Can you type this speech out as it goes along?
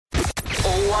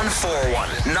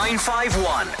0141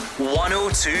 951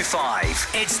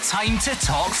 1025. It's time to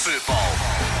talk football.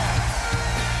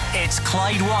 It's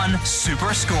Clyde One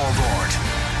Super Scoreboard.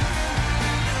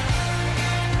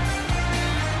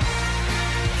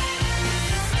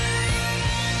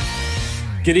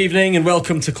 Good evening and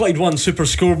welcome to Clyde One Super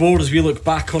Scoreboard as we look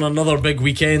back on another big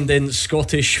weekend in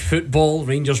Scottish football.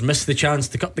 Rangers missed the chance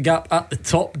to cut the gap at the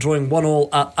top, drawing 1-1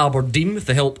 at Aberdeen with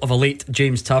the help of a late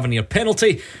James Tavernier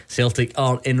penalty. Celtic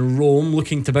are in Rome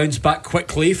looking to bounce back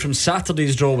quickly from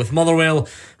Saturday's draw with Motherwell,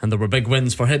 and there were big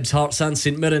wins for Hibs, Hearts and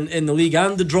St Mirren in the league,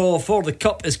 and the draw for the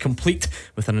Cup is complete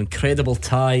with an incredible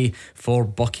tie for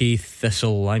Buckie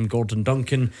Thistle. I'm Gordon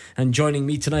Duncan and joining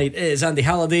me tonight is Andy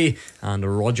Halliday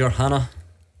and Roger Hannah.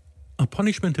 A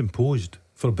punishment imposed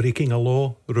for breaking a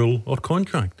law, rule or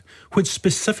contract, which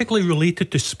specifically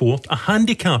related to sport, a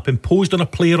handicap imposed on a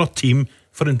player or team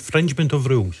for infringement of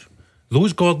rules.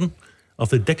 Those, Gordon, are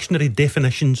the dictionary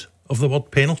definitions of the word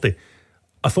penalty.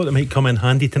 I thought it might come in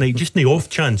handy tonight, just in the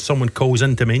off chance someone calls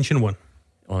in to mention one.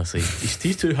 Honestly,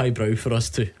 he's too highbrow for us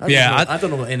to. I don't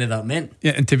know what any of that meant.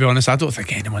 Yeah, and to be honest, I don't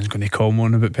think anyone's going to call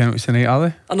one about penalties tonight, are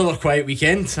they? Another quiet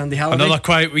weekend, Andy Halliday. Another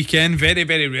quiet weekend. Very,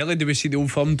 very rarely do we see the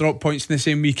Old Firm drop points in the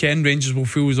same weekend. Rangers will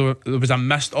feel as though there was a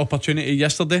missed opportunity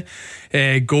yesterday.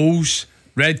 Goals,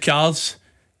 red cards,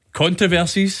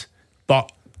 controversies,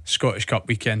 but Scottish Cup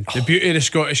weekend. The beauty of the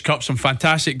Scottish Cup, some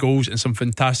fantastic goals and some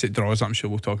fantastic draws I'm sure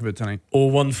we'll talk about tonight.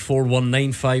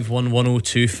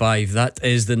 01419511025. That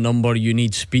is the number you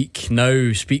need. Speak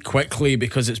now, speak quickly,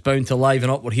 because it's bound to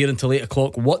liven up. We're here until 8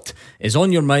 o'clock. What is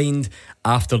on your mind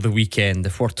after the weekend?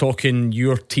 If we're talking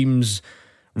your team's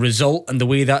result and the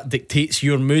way that dictates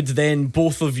your mood, then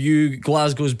both of you,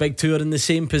 Glasgow's big two, are in the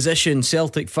same position.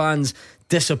 Celtic fans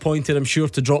disappointed, I'm sure,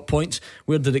 to drop points.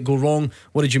 Where did it go wrong?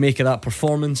 What did you make of that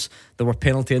performance? There were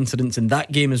penalty incidents in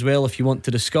that game as well, if you want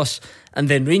to discuss. And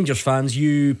then Rangers fans,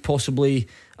 you possibly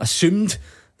assumed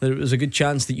that it was a good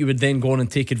chance that you would then go on and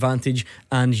take advantage,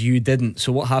 and you didn't.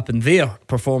 So what happened there,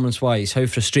 performance wise? How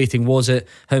frustrating was it?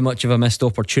 How much of a missed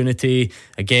opportunity?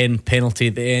 Again, penalty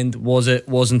at the end. Was it?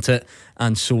 Wasn't it?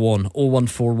 And so on.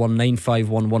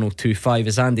 01419511025.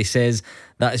 As Andy says,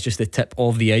 that is just the tip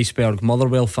of the iceberg.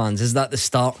 Motherwell fans, is that the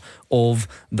start of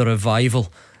the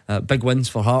revival? Big wins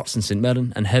for Hearts and St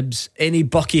Mirren and Hibs. Any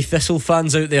Buckie Thistle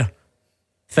fans out there?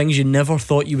 Things you never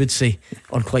thought you would say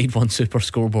on Clyde One Super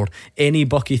Scoreboard. Any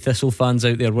Buckie Thistle fans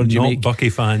out there? What did you make? Not Buckie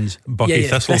fans, Buckie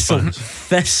Thistle fans.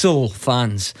 Thistle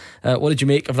fans. What did you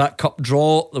make of that cup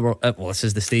draw? There were, this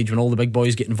is the stage when all the big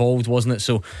boys get involved, wasn't it?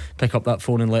 So pick up that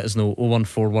phone and let us know.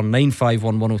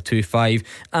 01419511025.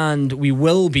 And we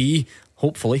will be,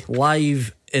 hopefully,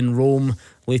 live in Rome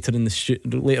later on in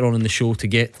the show to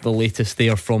get the latest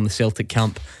there from the Celtic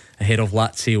camp ahead of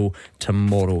Lazio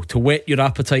tomorrow. To whet your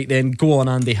appetite then, go on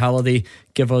Andy Halliday,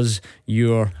 give us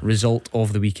your result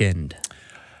of the weekend.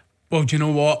 Well, do you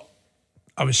know what?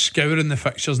 I was scouring the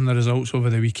fixtures and the results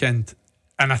over the weekend,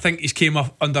 and I think he's came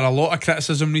up under a lot of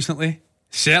criticism recently.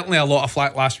 Certainly a lot of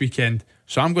flack last weekend.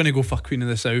 So I'm going to go for Queen of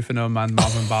the South and our man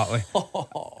Marvin Bartley.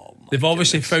 They've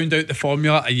obviously found out the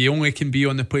formula. You only can be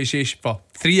on the PlayStation for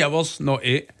 3 hours, not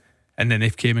 8. And then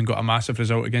they've came and got a massive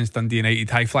result against Dundee United,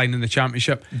 high flying in the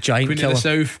Championship. Giant Queen killer. of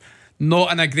the South,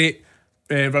 not in a great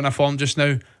run of form just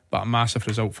now, but a massive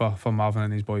result for Marvin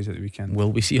and his boys at the weekend.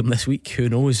 Will we see him this week? Who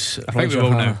knows? I think we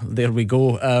will now. There we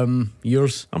go.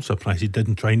 Yours? I'm surprised he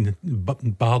didn't try and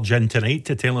barge in tonight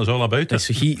to tell us all about it.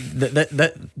 So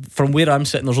from where I'm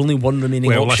sitting, there's only one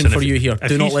remaining option for you here.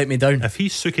 Do not let me down. If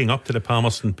he's sooking up to the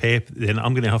Palmerston Pep, then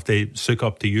I'm going to have to sook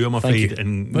up to you, I'm afraid.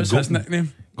 And what's his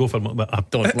nickname? Go for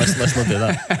don't. Let's not do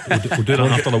that. We'll do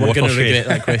that after the We're going to watershed. regret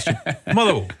that question.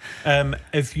 Motherwell,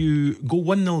 if you go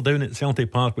 1-0 down at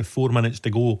Celtic Park with 4 minutes to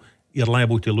go, you're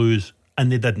liable to lose,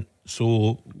 and they didn't.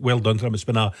 So well done to them. It's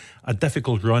been a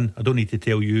difficult run, I don't need to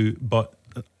tell you, but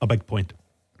a big point.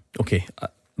 Okay,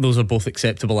 those are both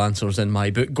acceptable answers in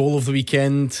my book. Goal of the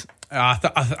weekend, I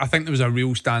think there was a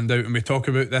real standout, and we talk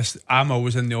about this. I'm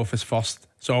always in the office first,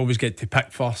 so I always get to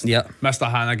pick first. Yeah. Mr.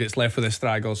 Hannah gets left with the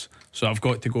stragglers, so I've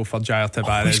got to go for Jair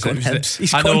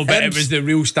Tavares. I know, but it was the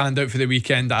real standout for the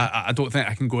weekend. I don't think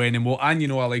I can go anymore.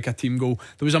 And I like a team goal.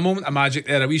 There was a moment of magic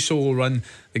there, a wee solo run,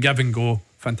 the give and go,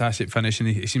 fantastic finish, and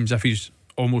it seems as if he's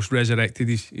almost resurrected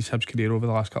his Hibs career over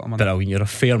the last couple of months. Brilliant. You're a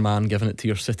fair man giving it to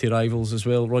your city rivals as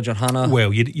well. Roger Hannah.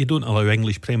 Well, you don't allow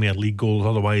English Premier League goals,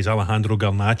 otherwise Alejandro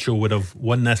Garnacho would have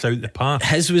won this out the park.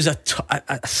 His was a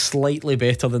slightly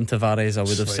better than Tavares, I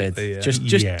would have said.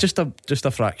 Yeah. Just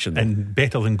a fraction though. And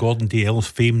better than Gordon Dale's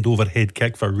famed overhead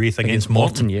kick for Wraith against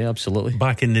Morton. Yeah, absolutely.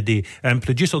 Back in the day.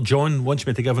 Producer John wants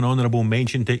me to give an honourable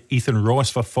mention to Ethan Ross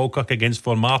for Falkirk against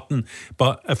Formartine.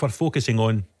 But if we're focusing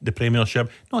on the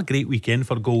Premiership. Not a great weekend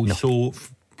for goals. No. So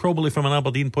probably from an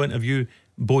Aberdeen point of view,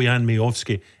 Bojan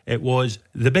Majowski, it was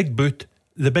the big boot,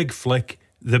 the big flick,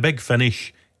 the big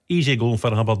finish. Easy goal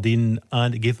for Aberdeen,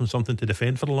 and it gave them something to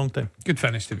defend for a long time. Good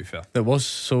finish, to be fair. It was.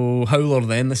 So Howler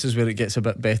then, this is where it gets a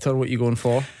bit better. What are you going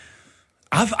for?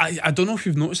 I don't know if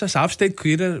you've noticed this. I've stayed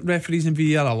clear of referees in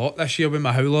VAR a lot this year with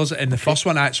my Howlers, and the first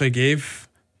one I actually gave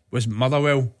was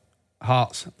Motherwell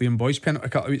Hearts Liam Boyce penalty a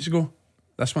couple of weeks ago.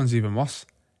 This one's even worse.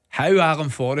 How Alan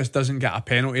Forrest doesn't get a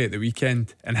penalty at the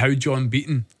weekend and how John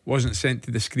Beaton wasn't sent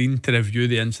to the screen to review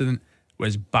the incident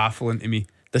was baffling to me.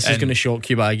 This is going to shock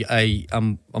you, but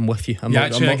I'm with you. I'm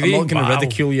not going to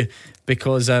ridicule you,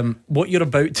 because what you're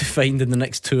about to find in the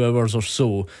next 2 hours or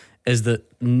so is that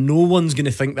no one's going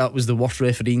to think that was the worst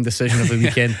refereeing decision of the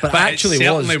weekend, but, but it actually it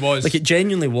certainly was. Like, it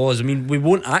genuinely was. I mean, we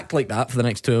won't act like that for the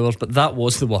next 2 hours, but that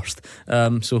was the worst.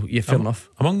 So yeah, fair enough.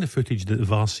 Among the footage that the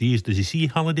VAR sees, does he see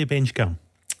Halliday bench cam?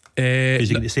 Is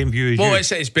he got the same view as you? Well,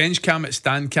 it's bench cam, it's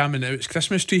stand cam, and it's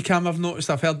Christmas tree cam. I've noticed.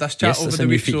 I've heard this chat over the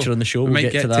week. Feature on the show. We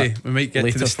might get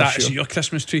to the status of your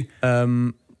Christmas tree.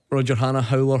 Roger Hanna,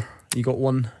 Howler, you got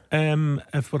one?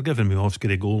 If we're giving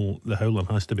Majowski a goal, the Howler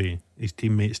has to be his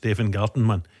teammate Stephen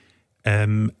Gartenmann.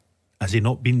 Has he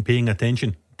not been paying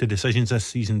attention to decisions this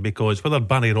season? Because whether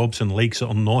Barry Robson likes it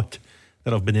or not,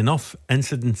 there have been enough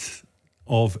incidents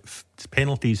of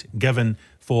penalties given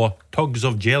for tugs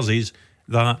of jerseys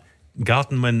that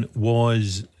Gartenmann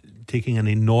was taking an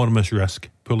enormous risk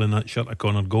pulling that shirt of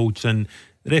Connor Gold's, and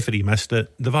the referee missed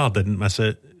it. The VAR didn't miss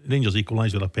it. Rangers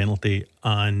equalised with a penalty,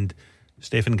 and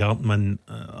Stephen Gartenmann,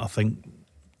 I think,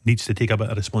 needs to take a bit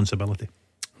of responsibility.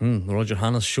 Roger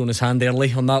Hanna's shown his hand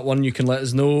early on that one. You can let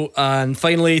us know. And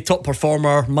finally, top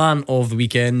performer, man of the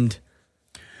weekend.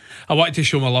 I wanted to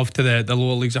show my love to the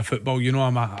lower leagues of football. You know,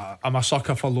 I'm a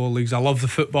sucker for lower leagues. I love the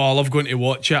football. I love going to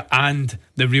watch it. And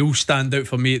the real standout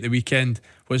for me at the weekend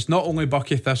was not only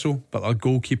Bucky Thistle, but our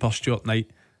goalkeeper Stuart Knight.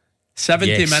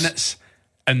 70 minutes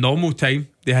in normal time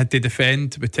they had to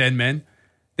defend with 10 men.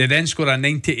 They then scored a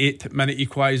 98-minute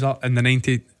equaliser in the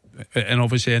 90, and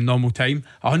obviously in normal time.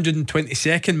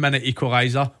 122nd minute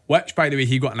equaliser, which by the way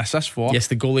he got an assist for. Yes,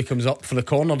 the goalie comes up for the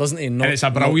corner, doesn't he? And it's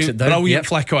a brilliant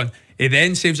flick on. He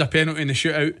then saves a penalty in the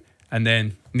shootout, and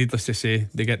then needless to say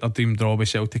they get their dream draw with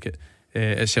Celtic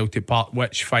at Celtic Park,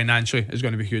 which financially is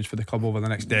going to be huge for the club over the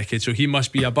next decade. So he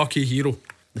must be a Bucky hero.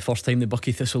 The first time the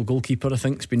Bucky Thistle goalkeeper, I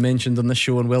think, has been mentioned on this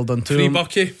show, and well done to him.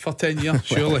 Bucky for 10 years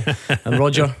surely. And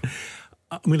Roger?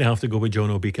 I'm going to have to go with John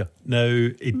Obika. Now,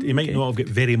 he might not have got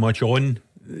very much on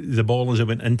the ball as it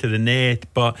went into the net,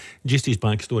 but just his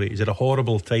backstory. He's had a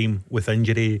horrible time with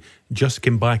injury, just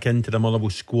came back into the Motherwell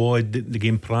squad the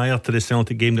game prior to the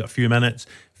Celtic game, got a few minutes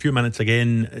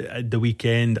again at the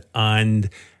weekend, and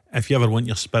if you ever want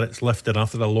your spirits lifted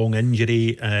after a long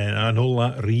injury and all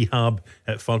that rehab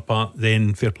at Fir Park,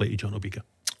 then fair play to John Obika.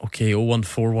 Okay,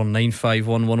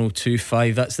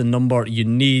 01419511025. That's the number you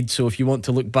need. So if you want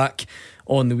to look back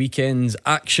on the weekend's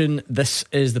action, this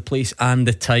is the place and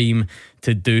the time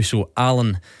to do so.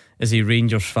 Alan is a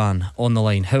Rangers fan on the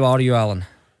line. How are you, Alan?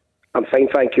 I'm fine,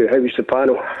 thank you. How was the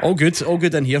panel? All good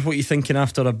in here. What are you thinking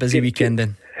after a busy weekend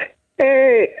then?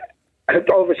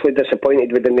 Obviously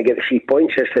disappointed we didn't get the 3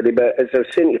 points yesterday, but as I was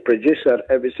saying to the producer,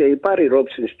 it was Barry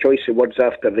Robson's choice of words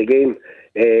after the game.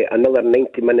 Another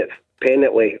 90-minute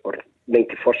penalty, or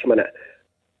 91st minute.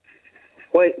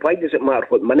 Why does it matter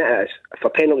what minute it is? If a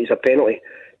penalty is a penalty.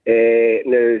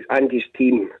 Now, Andy's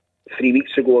team 3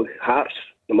 weeks ago, Hearts,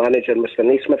 the manager, Mr.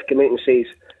 Naismith, came out and says,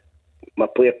 my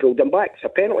player pulled him back, it's a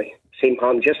penalty. Same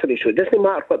happened yesterday, so it doesn't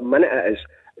matter what minute it is,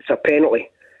 it's a penalty.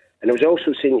 And I was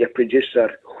also saying to your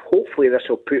producer, hopefully this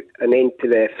will put an end to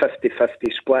the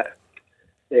 50-50 split.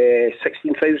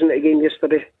 16,000 at a game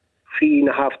yesterday,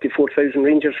 3,500 to 4,000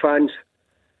 Rangers fans.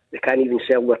 They can't even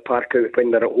sell their park out when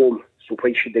they're at home, so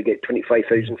why should they get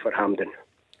 25,000 for Hampden?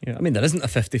 Yeah, I mean, there isn't a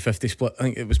 50-50 split. I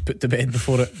think it was put to bed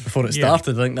before it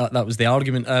started. I think that was the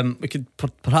argument. We could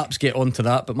perhaps get onto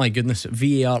that, but my goodness,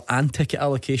 VAR and ticket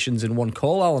allocations in one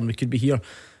call, Alan. We could be here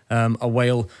a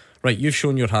while. Right, you've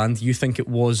shown your hand. You think it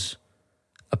was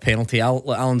a penalty.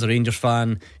 Alan's a Rangers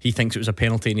fan. He thinks it was a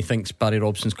penalty, and he thinks Barry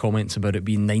Robson's comments about it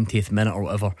being 90th minute or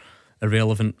whatever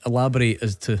irrelevant. Elaborate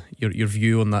as to your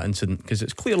view on that incident, because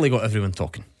it's clearly got everyone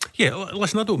talking. Yeah,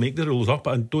 listen, I don't make the rules up.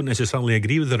 I don't necessarily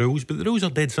agree with the rules, but the rules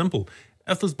are dead simple.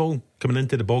 If there's ball coming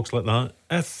into the box like that,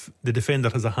 if the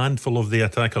defender has a handful of the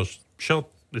attacker's shirt,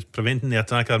 is preventing the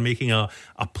attacker making a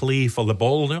play for the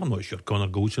ball. Now, I'm not sure Connor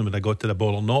Goldson would have got to the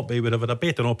ball or not, but he would have had a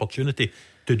better opportunity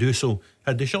to do so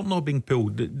had the shirt not been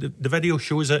pulled. The video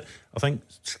shows it. I think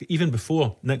even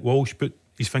before Nick Walsh put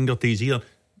his finger to his ear,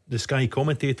 the Sky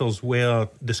commentators were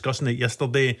discussing it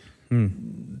yesterday.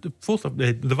 The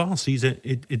VAR sees it,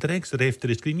 it directs the ref to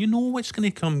the screen. You know what's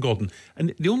going to come, Gordon.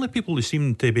 And the only people who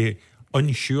seem to be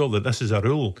unsure that this is a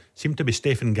rule seem to be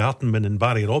Stephen Gartenman and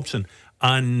Barry Robson.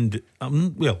 And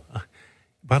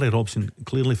Barry Robson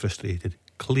clearly frustrated,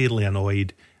 clearly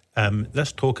annoyed.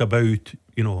 This talk about,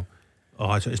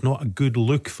 it's not a good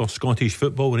look for Scottish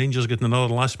football. Rangers getting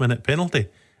another last minute penalty.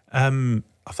 I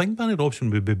think Barry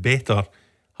Robson would be better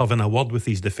having a word with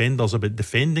his defenders about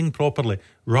defending properly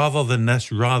rather than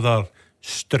this rather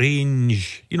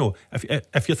strange.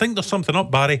 If you think there's something up,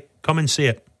 Barry, come and say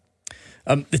it.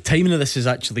 The timing of this is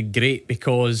actually great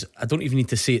because I don't even need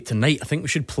to say it tonight. I think we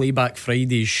should play back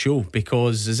Friday's show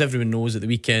because, as everyone knows, at the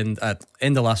weekend, at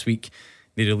end of last week,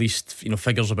 they released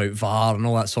figures about VAR and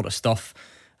all that sort of stuff,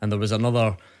 and there was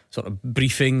another sort of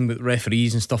briefing with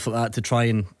referees and stuff like that to try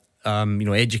and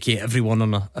educate everyone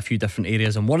on a few different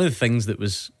areas. And one of the things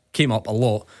that came up a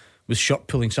lot was shirt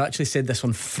pulling. So I actually said this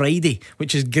on Friday,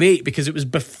 which is great because it was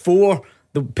before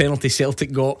the penalty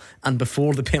Celtic got and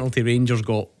before the penalty Rangers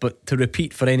got. But to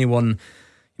repeat for anyone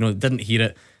that didn't hear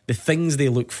it, the things they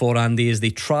look for, Andy, is they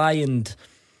try and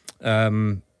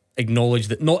acknowledge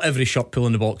that not every shirt pull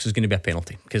in the box is going to be a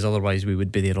penalty, because otherwise we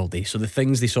would be there all day. So the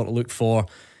things they sort of look for: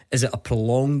 is it a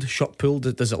prolonged shirt pull?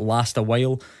 Does it last a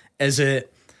while? Is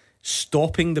it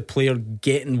stopping the player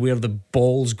getting where the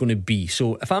ball's going to be?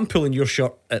 So if I'm pulling your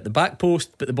shirt at the back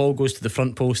post but the ball goes to the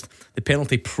front post, the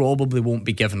penalty probably won't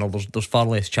be given, or there's far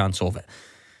less chance of it.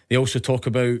 They also talk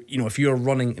about, if you're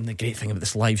running, and the great thing about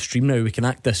this live stream now, we can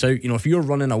act this out. If you're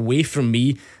running away from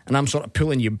me and I'm sort of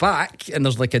pulling you back and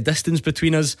there's like a distance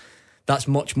between us, that's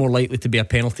much more likely to be a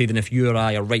penalty than if you or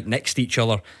I are right next to each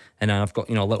other and I've got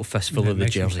a little fistful of the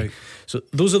jersey. So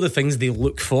those are the things they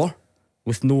look for,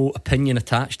 with no opinion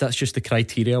attached. That's just the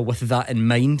criteria. With that in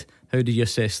mind, how did you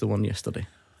assess the one yesterday?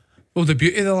 Well, the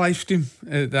beauty of the live stream,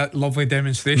 that lovely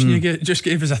demonstration you just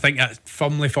gave us, I think that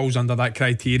firmly falls under that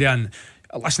criteria. And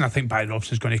listen, I think Barry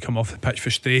Robson's going to come off the pitch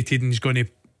frustrated, and he's going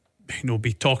to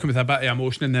be talking with a bit of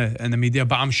emotion in the media.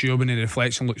 But I'm sure when he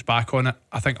reflects and looks back on it,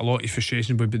 I think a lot of his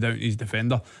frustration would be down to his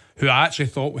defender, who I actually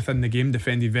thought within the game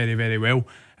defended very, very well,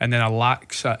 and then a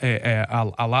lapse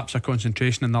of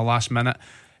concentration in the last minute.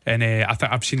 And I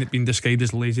think I've seen it being described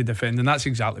as lazy defending. That's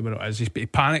exactly what it is. He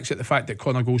panics at the fact that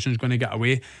Connor Golson's going to get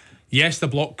away. Yes, the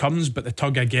block comes, but the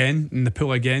tug again and the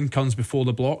pull again comes before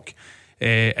the block.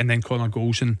 And then Connor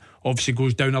Golson obviously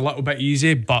goes down a little bit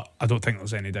easy, but I don't think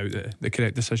there's any doubt that the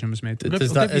correct decision was made.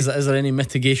 Is there any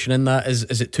mitigation in that?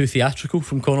 Is it too theatrical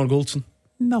from Connor Golson?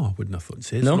 No, I wouldn't have thought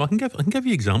so. No? I can give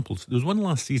you examples. There was one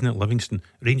last season at Livingston.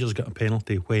 Rangers got a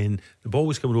penalty when the ball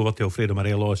was coming over to Alfredo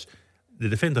Morelos. The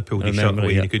defender pulled his shirt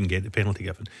away and he couldn't get the penalty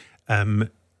given.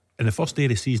 In the first day of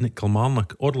the season at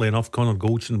Kilmarnock, oddly enough, Connor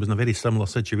Goldson was in a very similar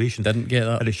situation. Didn't get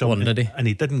that one, did he? And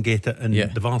he didn't get it, and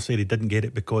the VAR said he didn't get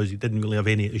it because he didn't really have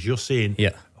any, as you're saying,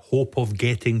 hope of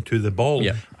getting to the ball.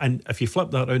 And if you flip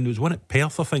that around, there was one at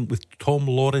Perth, I think, with Tom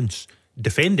Lawrence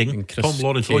defending, Tom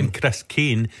Lawrence on Chris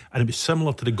Kane, and it was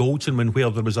similar to the Goldson one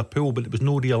where there was a pull but there was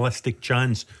no realistic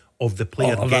chance of the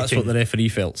player getting. That's what the referee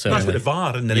felt. Certainly. That's what the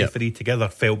VAR and the referee together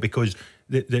felt, because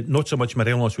the not so much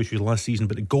Morelos, which was last season,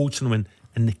 but the Goldson one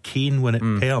and the Kane one at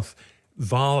Perth,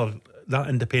 VAR, that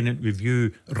independent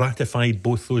review ratified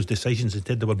both those decisions and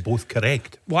said they were both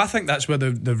correct. Well, I think that's where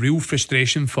the real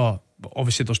frustration for,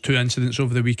 obviously there's two incidents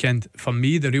over the weekend, for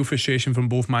me the real frustration from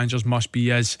both managers must be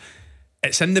is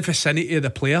it's in the vicinity of the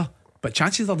player, but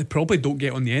chances are they probably don't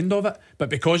get on the end of it. But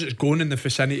because it's going in the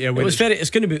vicinity of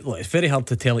it's very hard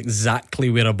to tell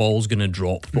exactly where a ball's going to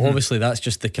drop. But obviously that's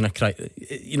just the kind of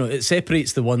it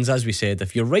separates the ones, as we said.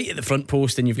 If you're right at the front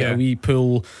post and you've got a wee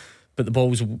pull, but the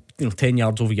ball's 10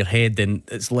 yards over your head, then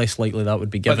it's less likely that would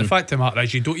be given. But the fact of the matter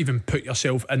is, you don't even put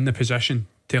yourself in the position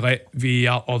to let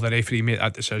VAR or the referee make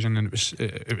that decision, and it was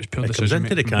poor decision. It comes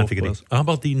into the category.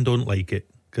 Aberdeen don't like it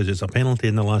because it's a penalty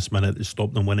in the last minute that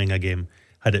stopped them winning a game.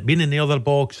 Had it been in the other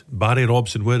box, Barry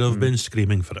Robson would have been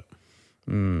screaming for it.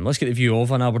 Let's get the view of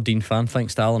an Aberdeen fan.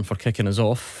 Thanks to Alan for kicking us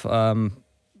off. You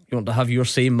want to have your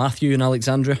say, Matthew in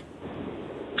Alexandria?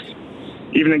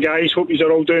 Evening, guys. Hope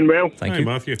you're all doing well. Thank you,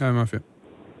 Matthew. Hi, Matthew.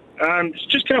 It's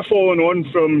just kind of following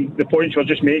on from the points you were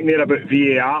just making there about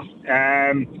VAR.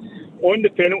 On the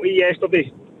penalty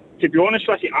yesterday, to be honest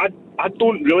with you, I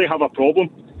don't really have a problem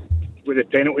with the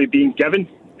penalty being given.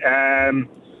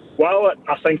 While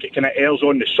I think it kind of errs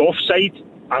on the soft side,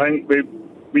 I think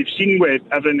we've seen with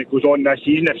everything that goes on this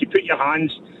season, if you put your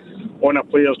hands on a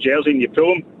player's jersey and you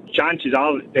pull them, chances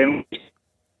are that penalty.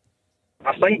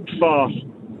 I think for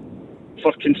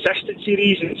consistency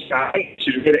reasons, I think this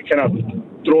is where it kind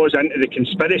of draws into the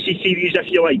conspiracy theories, if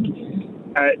you like.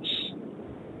 it's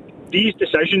these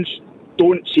decisions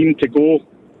don't seem to go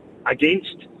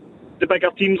against the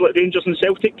bigger teams like Rangers and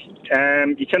Celtic. I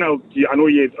know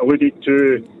you alluded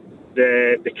to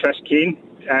the Chris Kane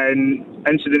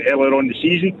incident earlier on in the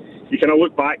season. You kind of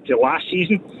look back to last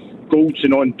season,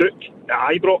 Goldson on Duke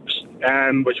at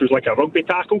Ibrox, which was like a rugby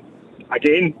tackle.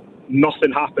 Again,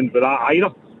 nothing happened with that either.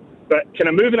 But kind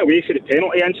of moving away from the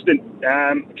penalty incident,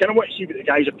 kind of want to see what the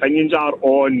guys' opinions are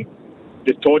on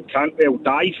the Todd Cantwell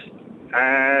dive.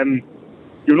 I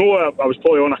was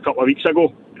probably on a couple of weeks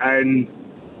ago and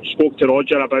spoke to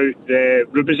Roger about the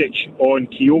Rubizic on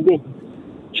Kyogo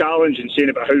challenge and saying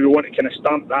about how we want to kind of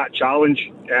stamp that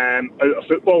challenge out of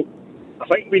football. I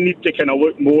think we need to kind of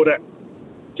look more at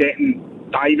getting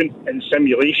diving and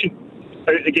simulation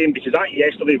out of the game, because that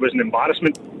yesterday was an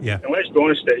embarrassment. Yeah. And let's be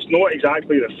honest, it's not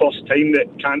exactly the first time that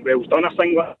Cantwell's done a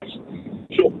thing like this.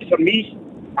 So for me,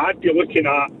 I'd be looking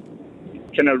at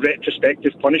kind of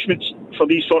retrospective punishments for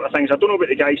these sort of things. I don't know what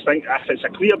the guys think. If it's a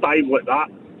clear dive like that,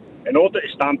 in order to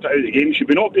stamp it out of the game, should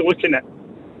we not be looking at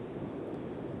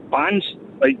bans,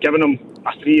 like giving them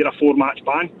a 3 or a 4 match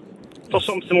ban for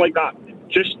something like that?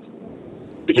 Just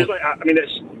because,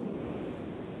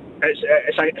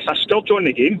 it's a scourge on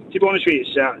the game, to be honest with you.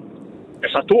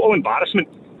 It's a total embarrassment.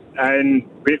 And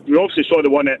we obviously saw the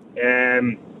one at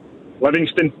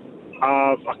Livingston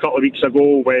a couple of weeks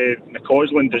ago with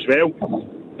McCausland as well.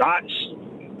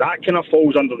 That kind of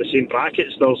falls under the same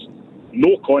brackets. There's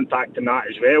no contact in that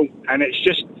as well. And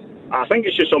I think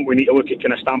it's just something we need to look at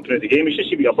kind of stamping out the game. It's just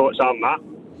see what your thoughts are on that.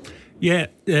 Yeah,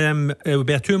 it would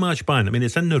be a 2-match ban. I mean,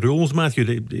 it's in the rules, Matthew,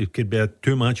 that it could be a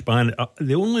 2-match ban.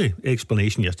 The only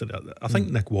explanation yesterday, I think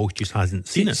Nick Walsh just hasn't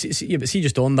seen it. But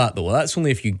just on that though, that's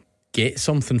only if you get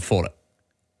something for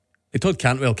it. Todd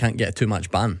Cantwell can't get a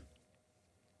 2-match ban.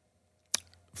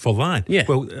 For that? Yeah.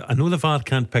 Well, I know the VAR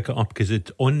can't pick it up because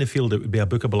it's on the field. It would be a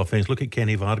bookable offence. Look at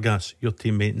Kenny Vargas, your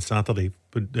teammate on Saturday,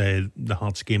 the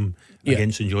Hearts game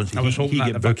against St Johnstone. I was hoping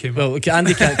that the book came. Well, look,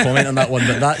 Andy can't comment on that one,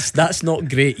 but that's not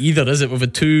great either, is it? We've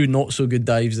had 2 not so good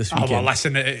dives this weekend. Well,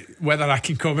 listen, whether I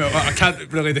can comment, I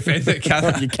can't really defend it, can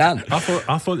I? You can't. I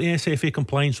thought the SFA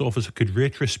compliance officer could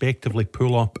retrospectively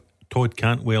pull up Todd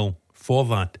Cantwell for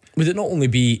that. Would it not only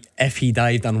be if he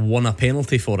dived and won a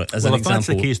penalty for it, as an example? Well, if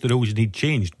that's the case, the rules need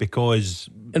changed, because...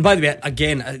 And by the way,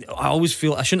 again, I always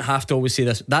feel I shouldn't have to always say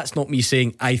this. That's not me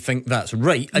saying I think that's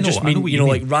right. I just mean,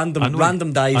 like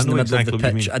random dives in the middle of the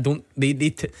pitch. I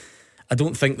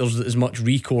don't think there's as much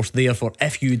recourse there for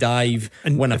if you dive,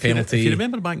 and win a penalty. If you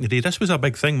remember back in the day, this was a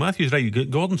big thing. Matthew's right.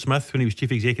 Gordon Smith, when he was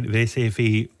chief executive of the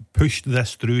SFA, pushed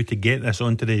this through to get this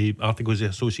onto the Articles of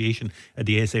Association at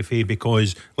the SFA,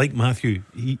 because, like Matthew,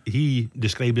 he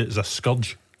described it as a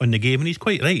scourge on the game, and he's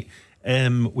quite right.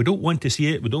 We don't want to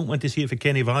see it. We don't want to see it for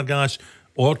Kenny Vargas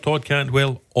or Todd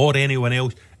Cantwell or anyone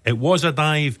else. It was a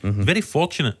dive. Very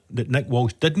fortunate that Nick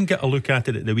Walsh didn't get a look at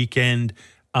it at the weekend,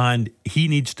 and he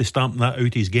needs to stamp that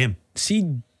out his game.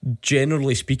 See,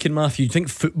 generally speaking, Matthew, you think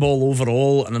football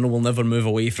overall, and I know we'll never move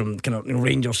away from kind of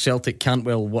Rangers, Celtic,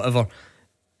 Cantwell, whatever,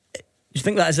 you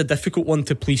think that is a difficult one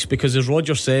to police? Because as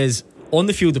Roger says, on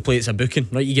the field of play it's a booking,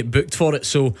 right? You get booked for it.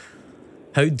 So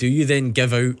how do you then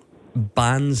give out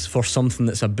bans for something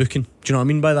that's a booking? Do you know what I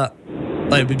mean by that?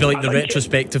 Like, it would be like the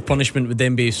retrospective punishment would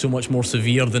then be so much more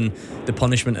severe than the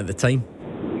punishment at the time.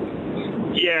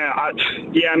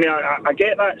 I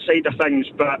get that side of things,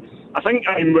 but I think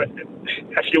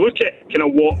if you look at kind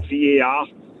of what VAR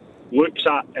looks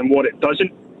at and what it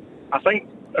doesn't,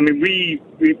 we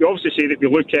obviously say that we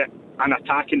look at an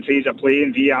attacking phase of play,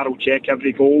 and VAR will check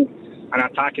every goal, an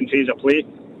attacking phase of play.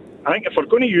 I think if we're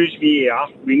going to use VAR,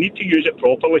 we need to use it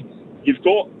properly. You've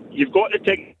got the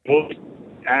technology.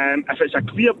 If it's a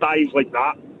clear dive like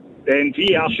that, then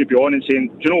VAR should be on and saying,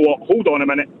 do you know what, hold on a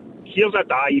minute, here's a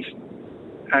dive,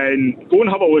 and go and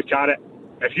have a look at it.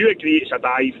 If you agree it's a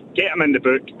dive, get him in the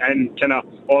book and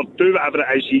or do whatever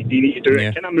it is you need to do,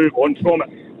 and kind of move on from it.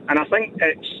 And I think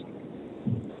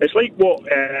it's like what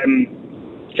kind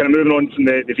of moving on from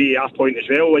the VAR point as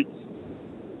well. Like,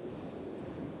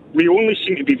 we only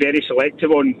seem to be very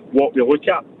selective on what we look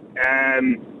at.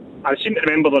 I seem to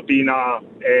remember there being a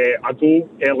goal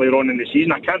earlier on in the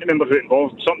season. I can't remember who it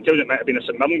involved. Something tells it might have been a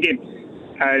St Mirren game.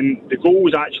 And the goal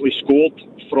was actually scored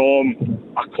from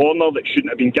a corner that shouldn't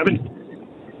have been given.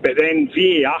 But then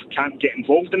VAR can't get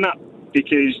involved in that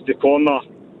because the corner,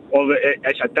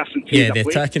 it's a different phase of play. The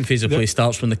attacking phase of play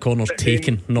starts when the corner's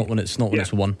taken, not when it's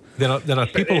won. There are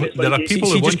people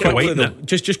who want to widen it.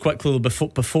 Just quickly,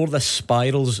 before this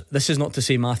spirals, this is not to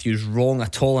say Matthew's wrong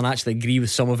at all, and I actually agree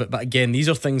with some of it. But again, these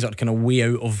are things that are kind of way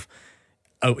out of,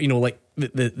 like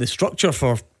the structure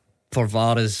for for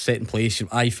VAR is set in place.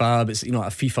 IFAB, it's, you know,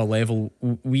 at a FIFA level,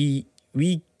 we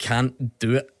can't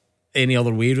do it any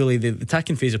other way, really. The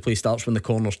attacking phase of play starts when the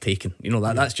corner's taken. You know,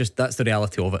 that's the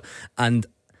reality of it. And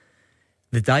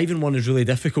the diving one is really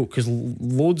difficult because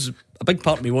a big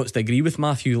part of me wants to agree with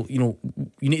Matthew. You know,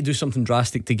 you need to do something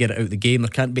drastic to get it out of the game. There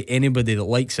can't be anybody that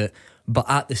likes it. But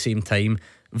at the same time,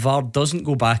 VAR doesn't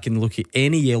go back and look at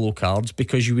any yellow cards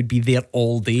because you would be there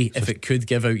all day if it could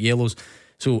give out yellows.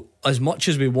 So as much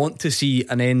as we want to see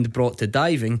an end brought to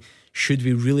diving, should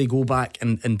we really go back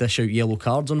and dish out yellow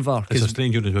cards on VAR? It's a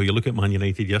strange one as well. You look at Man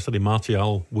United yesterday,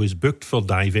 Martial was booked for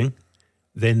diving,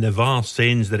 then the VAR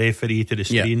sends the referee to the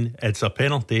screen, it's a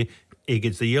penalty, he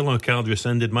gets the yellow card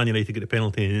rescinded, Man United get the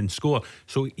penalty and score.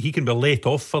 So he can be let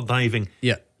off for diving,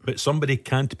 but somebody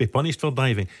can't be punished for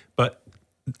diving. But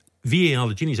VAR,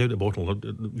 the genie's out of the bottle.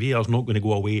 VAR's not going to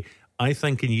go away. I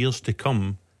think in years to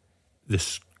come the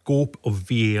scope of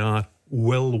VAR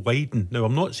will widen. Now,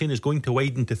 I'm not saying it's going to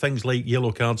widen to things like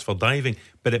yellow cards for diving,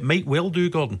 but it might well do,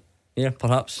 Gordon. Yeah,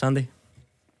 perhaps, Sandy.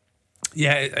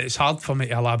 Yeah, it's hard for me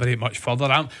to elaborate much further.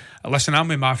 I'm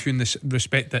with Matthew in this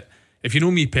respect that if you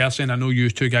know me personally, and I know you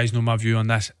two guys know my view on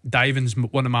this, diving's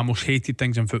one of my most hated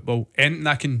things in football.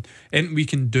 Anything we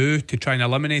can do to try and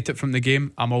eliminate it from the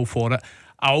game, I'm all for it.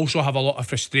 I also have a lot of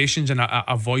frustrations, and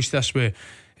I've voiced this with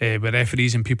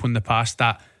referees and people in the past,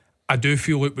 that I do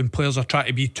feel like when players are trying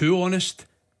to be too honest,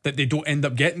 that they don't end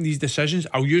up getting these decisions.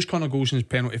 I'll use Connor Golson's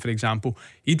penalty for example.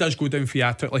 He does go down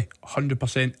theatrically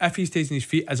 100%. If he stays on his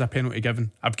feet, is a penalty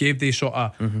given. I've gave these sort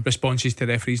of responses to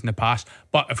referees in the past.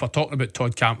 But if we're talking about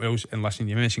Todd Cantwell's, and listen,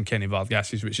 you mentioned Kenny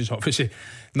Vargas's, which is obviously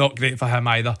not great for him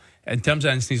either. In terms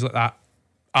of instances like that,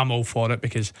 I'm all for it,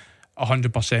 because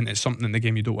 100% it's something in the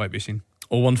game you don't want to be seen.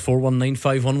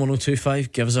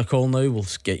 01419511025. Give us a call now, we'll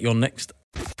get you on next.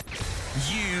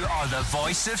 You are the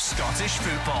voice of Scottish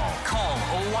football. Call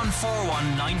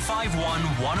 0141 951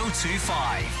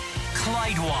 1025.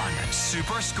 Clyde 1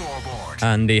 Super Scoreboard.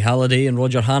 Andy Halliday and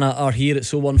Roger Hanna are here.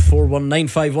 It's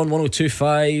 0141951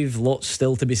 1025. Lots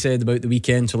still to be said about the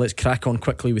weekend, so let's crack on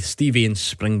quickly with Stevie in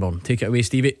Springburn. Take it away,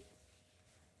 Stevie.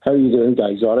 How are you doing,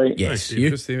 guys? Alright? Yes, Steve,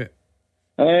 you? Stevie.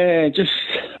 Just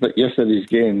about yesterday's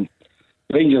game,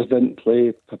 Rangers didn't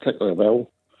play particularly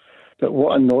well, but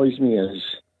what annoys me is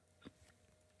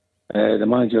the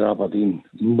manager of Aberdeen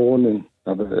moaning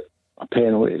about a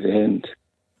penalty at the end.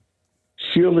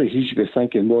 Surely he should be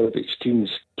thinking more of his team's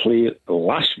play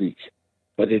last week,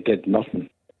 but they did nothing.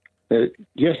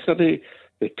 Yesterday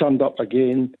they turned up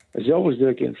again, as they always do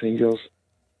against Rangers,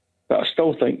 but I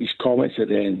still think his comments at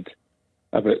the end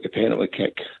about the penalty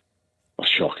kick are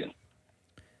shocking.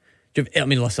 I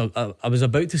mean, listen, I was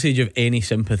about to say, do you have any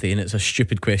sympathy? And it's a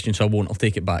stupid question, so I won't. I'll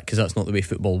take it back, because that's not the way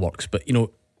football works. But, you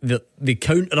know, the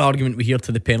counter argument we hear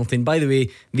to the penalty, and by the way,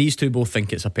 these two both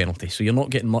think it's a penalty, so you're not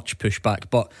getting much pushback.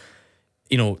 But,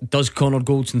 you know, does Connor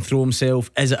Goldson throw himself?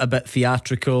 Is it a bit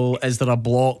theatrical? Is there a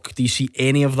block? Do you see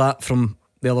any of that from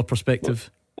the other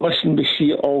perspective? Listen, we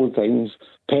see it all the times.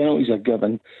 Penalties are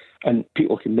given, and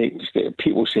people can make mistakes.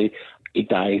 People say he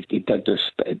dived, he did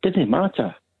this, but it didn't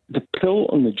matter. The pull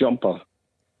on the jumper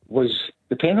was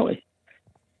the penalty.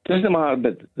 Doesn't matter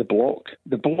about the block.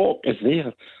 The block is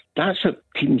there. That's what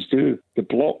teams do. The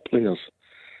block players.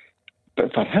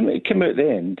 But for him to come out the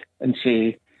end and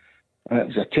say it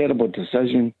was a terrible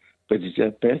decision, but he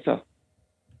did better.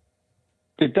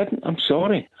 They didn't. I'm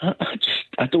sorry.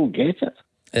 I don't get it.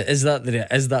 Is that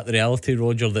the reality,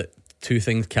 Roger, that two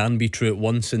things can be true at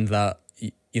once, and that,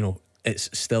 you know, it's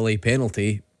still a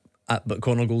penalty, but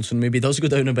Connor Goldson maybe does go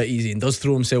down a bit easy and does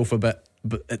throw himself a bit,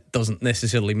 but it doesn't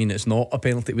necessarily mean it's not a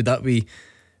penalty? Would that be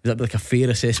like a fair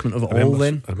assessment of it all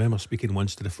then? I remember speaking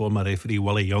once to the former referee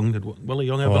Willie Young. Did Willie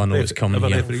Young ever? I know it's coming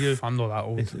here. I'm not that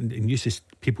old. And used to,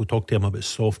 people talk to him about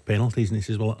soft penalties, and he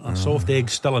says, well, a soft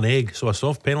egg's still an egg, so a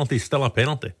soft penalty's still a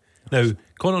penalty. Now,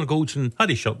 Connor Goldson had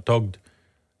his shirt tugged.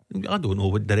 I don't know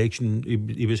what direction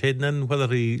he was heading in, whether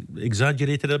he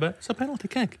exaggerated a bit. It's a penalty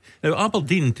kick. Now,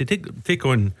 Aberdeen, to take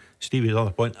on Stevie's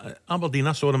other point, Aberdeen,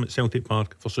 I saw him at Celtic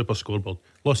Park for Super Scoreboard,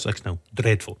 lost 6-0.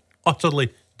 Dreadful.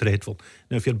 Utterly dreadful.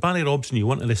 Now, if you're Barry Robson, you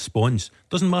want a response.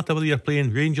 Doesn't matter whether you're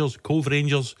playing Rangers, Cove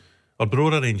Rangers or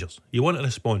Brora Rangers, you want a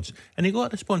response, and he got a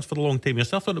response for a long time.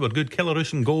 Yourself thought they were good.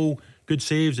 Kellaroos in goal, good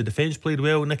saves, the defence played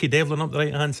well. Nicky Devlin up the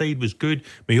right hand side was good.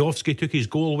 Majovski took his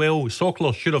goal well.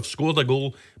 Sokler should have scored a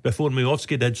goal before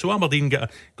Majovski did. So Aberdeen got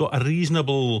a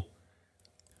reasonable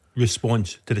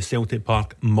response to the Celtic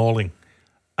Park mauling,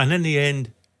 and in the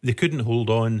end they couldn't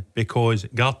hold on because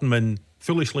Gartenman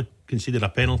foolishly conceded a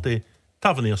penalty.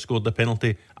 Tavernier scored the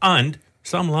penalty, and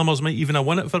Sam Lammers might even have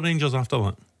won it for Rangers after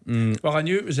that. Well, I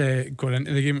knew it was going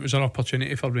into the game, it was an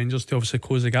opportunity for Rangers to obviously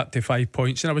close the gap to 5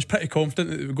 points, and I was pretty confident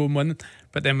that they would go and win.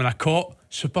 But then when I caught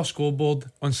Super Scoreboard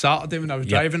on Saturday when I was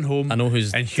driving home, I know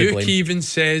who's and Hugh Keevan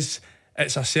says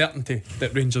it's a certainty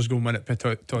that Rangers go and win it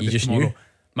tomorrow. Knew?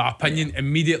 My opinion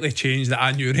immediately changed that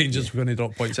I knew Rangers were going to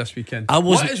drop points this weekend.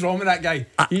 What is wrong with that guy?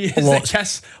 He is the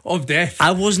kiss of death.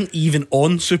 I wasn't even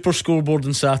on Super Scoreboard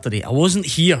on Saturday. I wasn't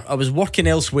here. I was working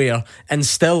elsewhere, and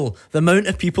still the amount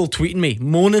of people tweeting me,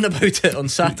 moaning about it on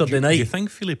Saturday night. Do you think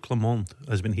Philippe Clement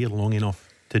has been here long enough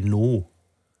to know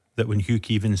that when Hugh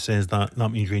Keevan says that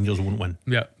means Rangers won't win?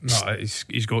 Yeah, no,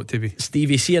 he's got to be.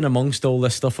 Stevie, seeing amongst all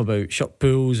this stuff about shirt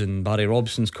pulls and Barry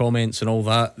Robson's comments and all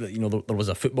that, you know, there was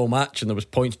a football match and there was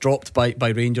points dropped by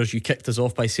Rangers. You kicked us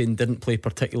off by saying didn't play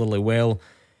particularly well.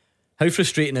 How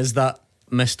frustrating is that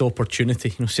missed opportunity?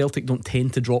 You know, Celtic don't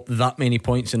tend to drop that many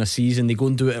points in a season. They go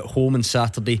and do it at home on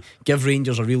Saturday, give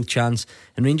Rangers a real chance,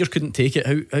 and Rangers couldn't take it.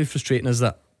 How frustrating is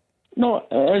that? No,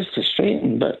 it is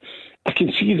frustrating, but I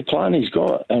can see the plan he's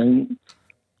got, and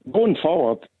going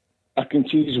forward, I can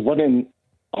see he's winning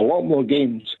a lot more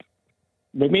games.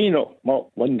 We may not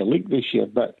win the league this year,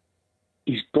 but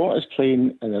he's got his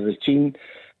playing in a routine.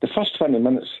 The first 20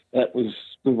 minutes,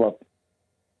 we were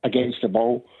against the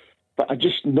ball, but I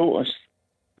just noticed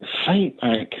the fight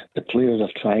back. The players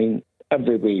are trying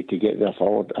every way to get there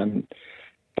forward, and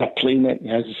they're playing it.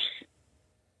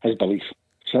 His belief.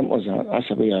 Simple as that. That's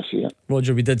the way I see it.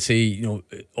 Roger, we did say, you know,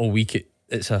 all week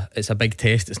it's a big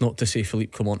test. It's not to say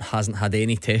Philippe Clement hasn't had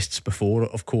any tests before.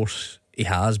 Of course he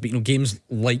has, but you know, games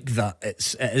like that,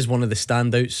 it is one of the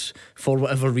standouts for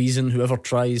whatever reason. Whoever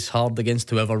tries hard against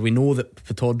whoever, we know that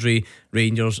Pittodrie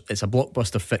Rangers, it's a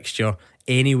blockbuster fixture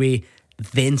anyway.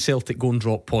 Then Celtic go and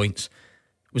drop points.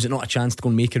 Was it not a chance to go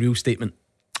and make a real statement?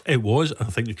 It was. I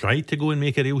think they tried to go and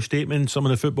make a real statement. Some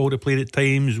of the football they played at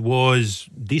times was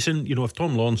decent. You know, if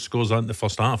Tom Lawrence scores that in the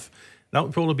first half, that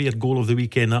would probably be a goal of the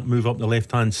weekend. That move up the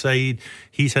left hand side,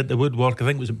 he's hit the woodwork. I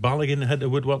think it was Balogun that hit the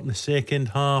woodwork in the second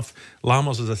half.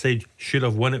 Lammers, as I said, should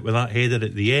have won it with that header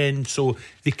at the end. So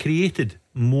they created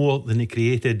more than they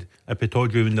created at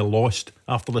Pittodrie when they lost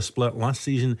after the split last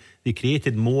season. They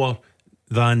created more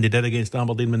than they did against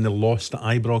Aberdeen when they lost to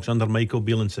Ibrox under Michael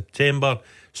Beale in September.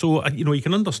 So, you know, you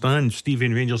can understand Stevie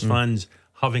and Rangers fans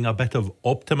having a bit of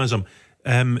optimism.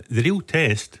 The real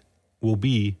test will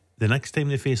be the next time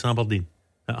they face Aberdeen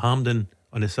at Hampden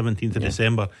on the 17th of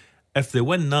December. If they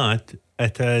win that,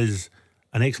 it is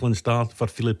an excellent start for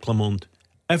Philippe Clement.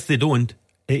 If they don't,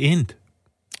 it ain't.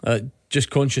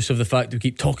 Just conscious of the fact we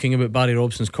keep talking about Barry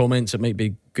Robson's comments, it might be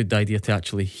a good idea to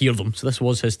actually hear them. So this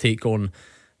was his take on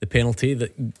the penalty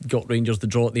that got Rangers the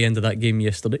draw at the end of that game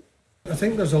yesterday. I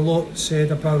think there's a lot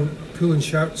said about pulling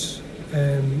shirts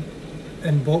in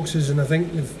boxes, and I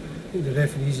think the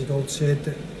referees had all said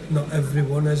that not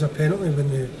everyone is a penalty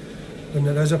when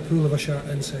there is a pull of a shirt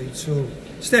inside. So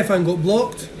Stefan got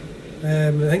blocked.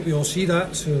 I think we all see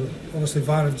that. So obviously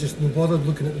VAR have just no bothered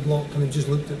looking at the block, and have just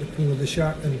looked at the pull of the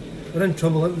shirt, and we're in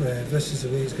trouble, aren't we? If this is the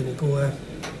way it's going to go,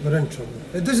 we're in trouble.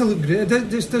 It doesn't look great. It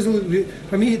just doesn't look great.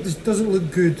 For me, it just doesn't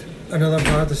look good. Another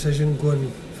bad decision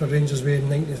going for Rangers way in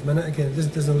 90th minute again.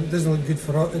 It doesn't look good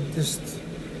for us. It just,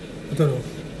 I don't know.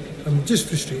 I'm just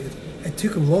frustrated. It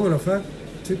took him long enough, It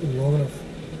took him long enough.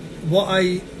 What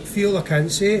I feel I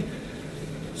can't say.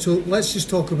 So let's just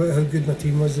talk about how good my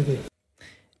team was today.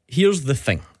 Here's the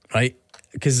thing, right?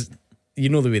 Because you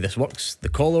know the way this works. The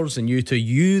callers and you two,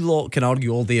 you lot can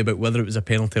argue all day about whether it was a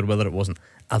penalty or whether it wasn't.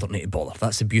 I don't need to bother.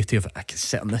 That's the beauty of it. I can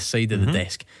sit on this side of the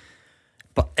desk.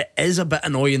 But it is a bit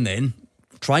annoying then,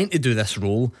 trying to do this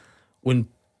role, when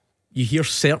you hear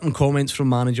certain comments from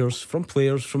managers, from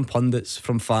players, from pundits,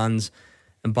 from fans,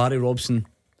 and Barry Robson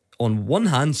on one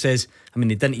hand says, I mean,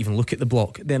 they didn't even look at the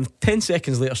block. Then 10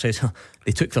 seconds later says,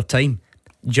 they took their time.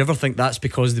 Do you ever think that's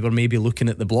because they were maybe looking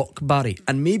at the block, Barry,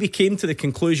 and maybe came to the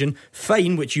conclusion,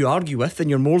 fine, which you argue with and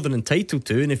you're more than entitled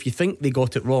to, and if you think they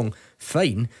got it wrong,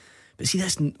 fine. But see,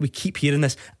 this, we keep hearing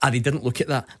this, they didn't look at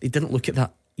that, they didn't look at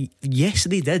that. Yes,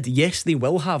 they did. Yes, they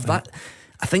will have that.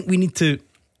 I think we need to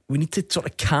sort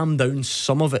of calm down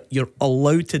some of it. You're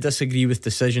allowed to disagree with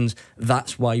decisions.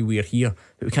 That's why we're here.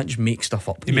 But we can't just make stuff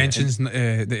up. He mentions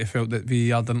that he felt that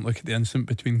VAR didn't look at the incident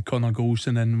between Connor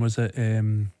Golson and was it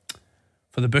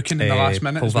for the booking in the last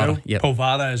minute as well. Paul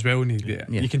Vara as well. And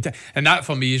you can and that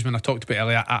for me is when I talked about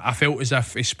earlier. I felt as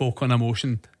if he spoke on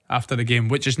emotion after the game,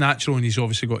 which is natural, and he's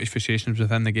obviously got his frustrations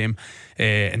within the game.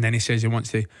 And then he says he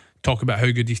wants to talk about how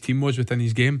good his team was within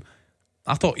his game.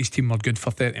 I thought his team were good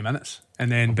for 30 minutes,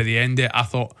 and then by the end of it, I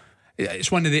thought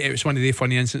it's one of the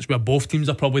funny instances where both teams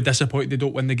are probably disappointed they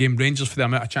don't win the game. Rangers for the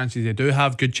amount of chances they do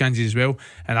have, good chances as well,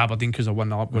 and Aberdeen because they're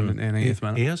 1-0 up in the 90th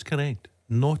minute. He is correct.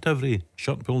 Not every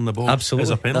shot pull in the box Absolutely. is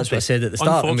a penalty. That's what I said at the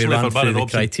start when we ran through the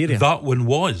criteria. That one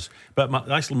was. But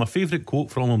my favourite quote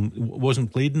from him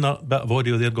wasn't played in that bit of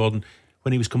audio there, Gordon,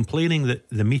 when he was complaining that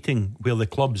the meeting where the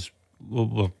clubs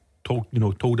were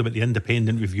told about the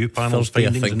independent review panel's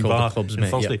findings and VAR on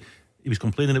Thursday. Yeah. He was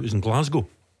complaining it was in Glasgow.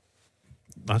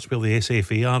 That's where the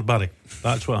SFA are, Barry.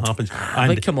 That's what happens.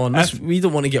 And come on, we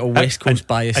don't want to get a West Coast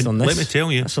bias on this. Let me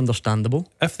tell you, that's understandable.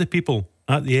 If the people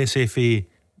at the SFA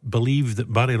believe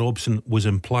that Barry Robson was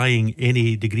implying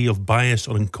any degree of bias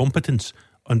or incompetence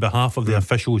on behalf of the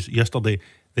officials yesterday,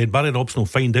 then Barry Robson will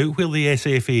find out where the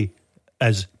SFA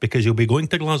is, because he'll be going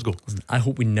to Glasgow. I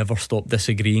hope we never stop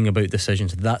disagreeing about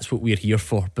decisions. That's what we're here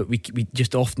for. But we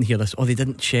just often hear this, they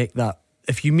didn't check that.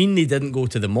 If you mean they didn't go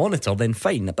to the monitor, then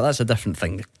fine, but that's a different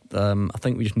thing. I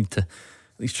think we just need to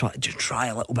at least try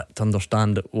a little bit to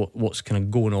understand what's kind of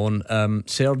going on.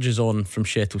 Serge is on from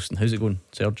Shettleston. How's it going,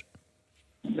 Serge?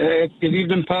 Good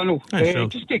evening, panel.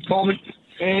 Just a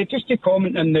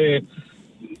comment on the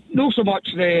not so much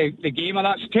the game, and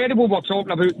that's terrible. We're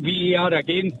talking about VAR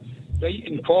again, right?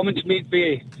 And comments made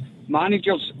by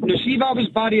managers. Now, see, if I was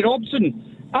Barry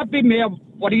Robson, I'd be more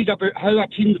worried about how a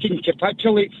team can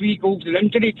capitulate 3 goals in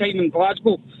injury time in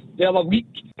Glasgow the other week,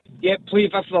 yet play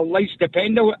as if their lives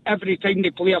depend on it every time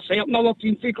they play a certain other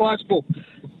team for Glasgow.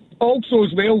 Also,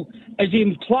 as well, is he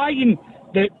implying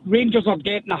that Rangers are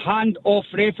getting a hand off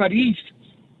referees?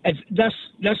 Is this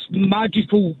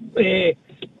magical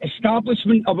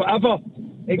establishment or whatever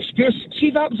excuse? See,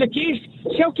 if that was the case,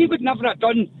 Celtic would never have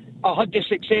had the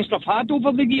success they've had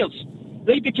over the years,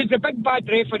 right? Because the big bad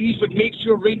referees would make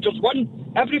sure Rangers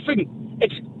won everything.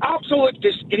 It's absolute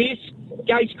disgrace,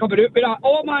 guys, coming out with that.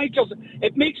 All managers,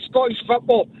 it makes Scottish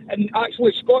football and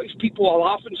actually Scottish people a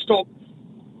laughing stock.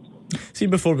 See,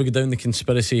 before we go down the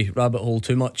conspiracy rabbit hole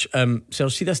too much,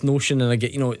 Serge, see this notion, and I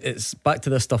get, it's back to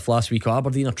this stuff last week.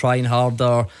 Aberdeen are trying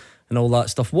harder and all that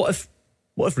stuff. What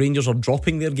if Rangers are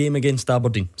dropping their game against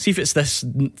Aberdeen? See if it's this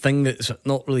thing that's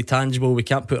not really tangible, we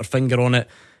can't put our finger on it,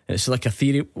 it's like a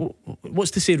theory.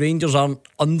 What's to say Rangers aren't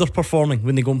underperforming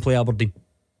when they go and play Aberdeen?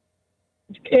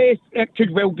 It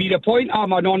could well be the point.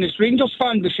 I'm an honest Rangers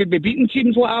fan. They should be beating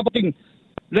teams like Aberdeen,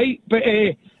 right? But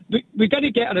we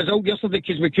didn't get a result yesterday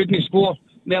because we couldn't score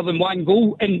more than 1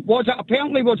 goal. And was it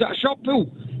a shot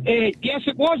pull? Yes,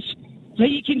 it was. Right,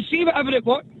 you can say whatever it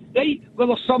was. Right,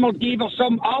 whether some are gave or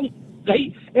some aren't.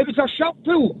 Right, it was a shot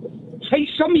pull. Right,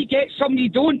 some you get, some you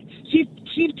don't. See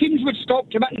if teams would stop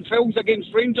committing fouls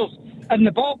against Rangers in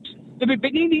the box, they would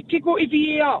be need to go to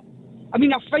VAR. I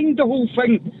mean, I find the whole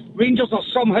thing, Rangers are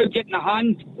somehow getting a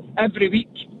hand every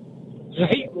week.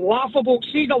 Right, laughable. It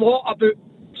says a lot about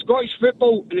Scottish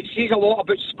football, and it says a lot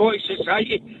about Scottish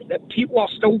society that people are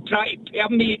still trying to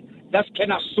permeate this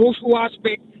kind of social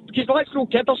aspect. Because let's not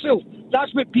kid ourselves,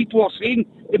 that's what people are saying.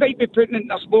 They might be putting it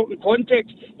in a sporting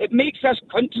context. It makes this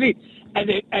country and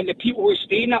the people who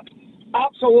stay in it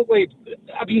absolutely,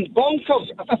 bonkers.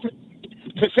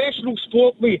 Professional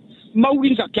sport with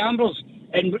millions of cameras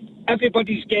and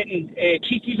everybody's getting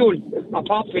cheated on,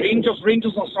 apart from Rangers.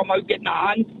 Rangers are somehow getting a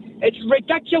hand. It's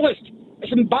ridiculous.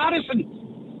 It's embarrassing.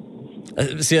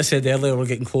 See, I said earlier we're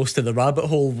getting close to the rabbit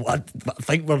hole. I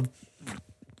think we're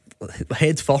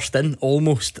head first in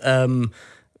almost.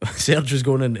 Serge was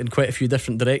going in quite a few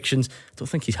different directions. I don't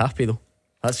think he's happy though.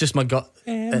 That's just my gut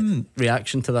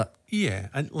reaction to that. Yeah,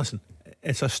 and listen,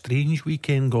 it's a strange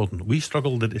weekend, Gordon. We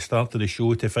struggled at the start of the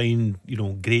show to find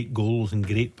great goals and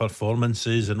great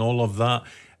performances and all of that.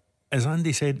 As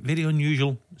Andy said, very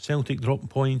unusual. Celtic dropped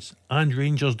points and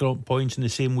Rangers dropped points in the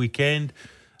same weekend.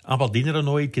 Aberdeen are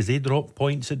annoyed because they dropped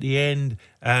points at the end.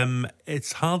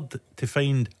 It's hard to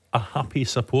find a happy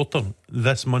supporter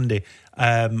this Monday,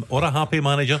 or a happy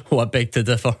manager. I beg to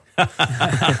differ.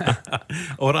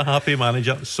 Or a happy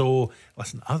manager. So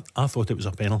listen, I thought it was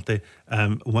a penalty.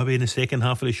 Maybe in the second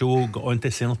half of the show got on to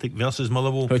Celtic versus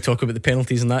Motherwell. We talk about the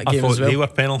penalties in that game as well. I thought they were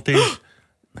penalties.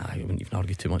 Nah, I wouldn't even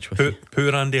argue too much with you.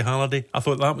 Poor Andy Halliday. I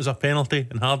thought that was a penalty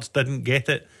and Hards didn't get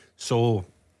it. So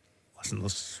listen,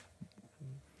 this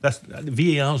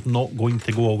VAR's not going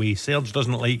to go away. Serge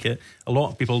doesn't like it, a lot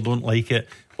of people don't like it,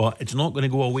 but it's not going to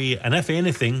go away. And if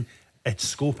anything, its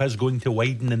scope is going to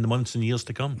widen in the months and years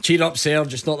to come. Cheer up,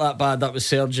 Serge, it's not that bad. That was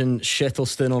Serge in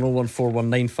Shettleston on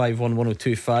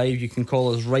 01419511025. You can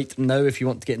call us right now if you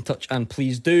want to get in touch, and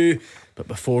please do. But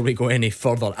before we go any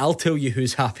further, I'll tell you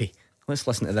who's happy. Let's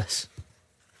listen to this.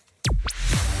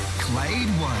 Clyde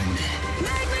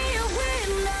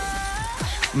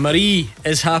 1. Marie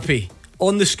is happy.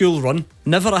 on the school run,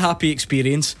 never a happy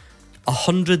experience,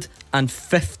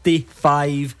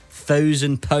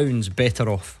 £155,000 better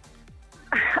off.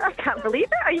 I can't believe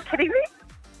it. Are you kidding me?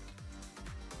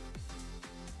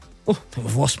 Oh, I think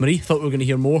we've lost Marie. Thought we were going to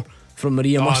hear more from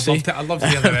Marie, I must say. I'd love to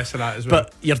hear the rest of that as well.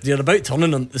 But you're about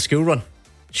turning on the school run.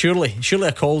 Surely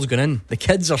a call's going in. The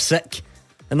kids are sick.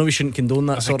 I know we shouldn't condone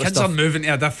that sort of stuff. The kids are moving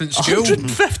to a different school.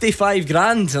 155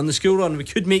 grand on the school run. We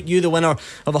could make you the winner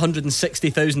of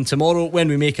 160,000 tomorrow when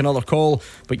we make another call,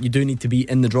 but you do need to be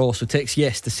in the draw. So text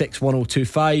yes to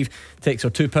 61025. Texts are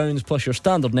 £2 plus your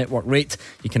standard network rate.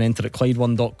 You can enter at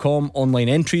Clyde1.com. Online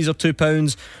entries are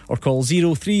 £2 or call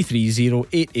 0330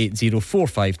 880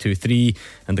 4523,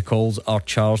 and the calls are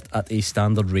charged at a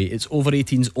standard rate. It's over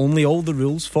 18s only. All the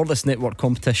rules for this network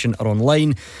competition are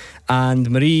online. And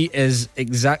Marie is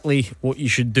exactly what you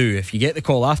should do. If you get the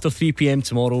call after 3 p.m.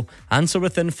 tomorrow, answer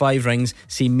within 5 rings,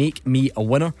 say make me a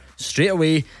winner straight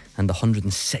away, and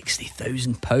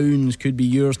 £160,000 could be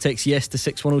yours. Text yes to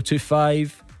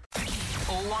 61025.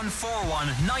 0141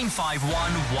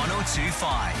 951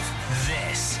 1025.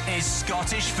 This is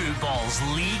Scottish football's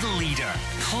league leader,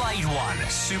 Clyde One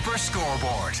Super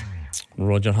Scoreboard.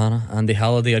 Roger Hannah, Andy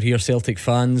Halliday are here. Celtic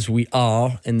fans, we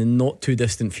are in the not too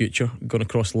distant future going to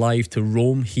cross live to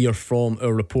Rome, hear from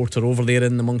our reporter over there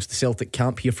in amongst the Celtic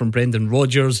camp, hear from Brendan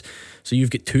Rodgers. So you've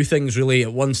got two things really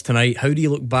at once tonight. How do you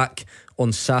look back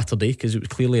on Saturday, because it was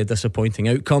clearly a disappointing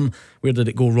outcome? Where did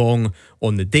it go wrong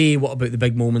on the day? What about the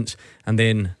big moments? And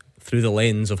then through the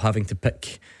lens of having to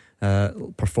pick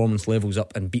performance levels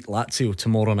up and beat Lazio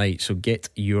tomorrow night. So get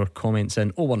your comments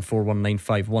in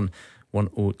 0141951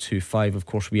 1025. Of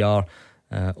course, we are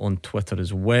on Twitter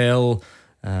as well.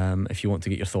 If you want to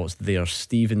get your thoughts there.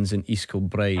 Stephen's in East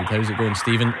Kilbride. How's it going,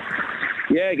 Stephen?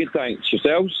 Yeah, good, thanks.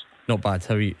 Yourselves? Not bad.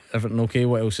 How are you? Everything okay?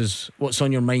 What's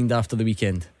on your mind after the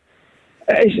weekend?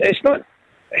 It's not.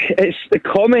 It's the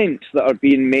comments that are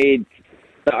being made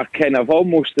that are kind of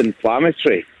almost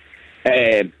inflammatory.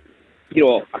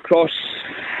 Across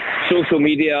social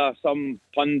media, some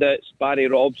pundits, Barry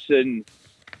Robson,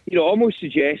 almost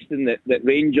suggesting that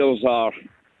Rangers are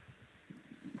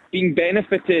being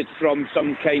benefited from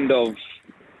some kind of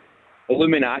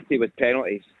Illuminati with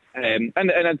penalties. And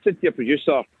I said to your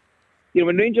producer,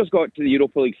 when Rangers got to the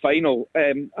Europa League final,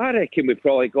 I reckon we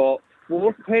probably got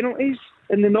 4 penalties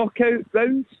in the knockout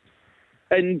rounds.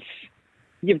 And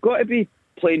you've got to be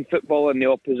playing football in the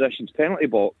opposition's penalty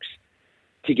box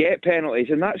to get penalties,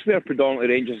 and that's where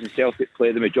predominantly Rangers and Celtic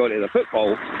play the majority of the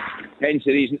football. Hence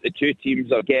the reason that the two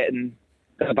teams are getting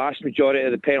the vast majority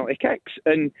of the penalty kicks.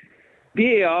 And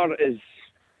VAR is,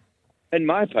 in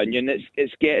my opinion,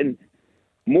 it's getting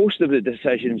most of the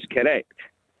decisions correct,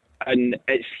 and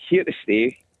it's here to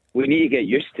stay. We need to get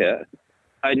used to it.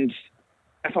 And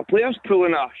if a player's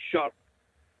pulling a shirt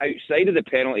outside of the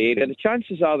penalty area, the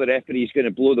chances are the referee's going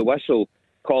to blow the whistle,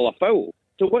 call a foul.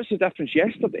 So what's the difference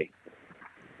yesterday?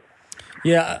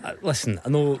 Yeah, listen, I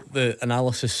know the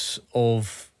analysis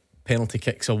of penalty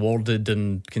kicks awarded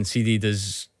and conceded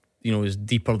is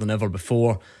deeper than ever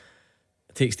before.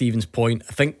 I take Stephen's point.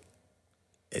 I think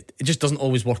it just doesn't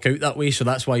always work out that way, so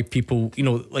that's why people,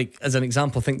 like as an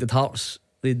example, I think the Hearts,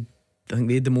 I think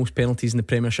they had the most penalties in the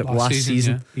Premiership last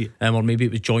season. Yeah. Or maybe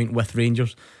it was joint with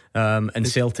Rangers. And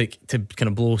Celtic, to kind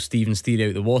of blow Stephen's theory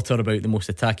out the water about the most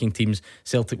attacking teams,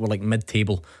 Celtic were like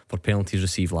mid-table for penalties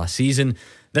received last season.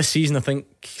 This season I think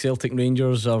Celtic and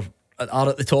Rangers are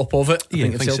at the top of it. I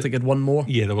think if Celtic had one more.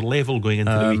 Yeah, they were level going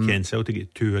into the weekend. Celtic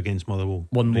get 2 against Motherwell,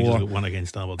 one Rangers more, got 1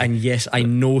 against Aberdeen. And yes, I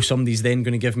know somebody's then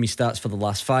going to give me stats for the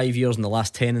last 5 years and the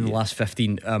last 10 and the last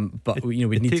 15, but we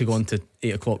need to go on to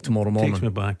 8 o'clock tomorrow morning. It takes me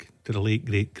back to the late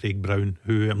great Craig Brown,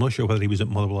 who I'm not sure whether he was at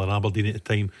Motherwell or Aberdeen at the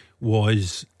time,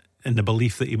 was in the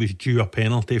belief that he was due a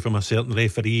penalty from a certain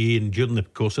referee, and during the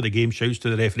course of the game shouts to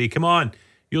the referee, "Come on,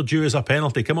 you're due as a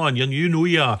penalty, come on, you know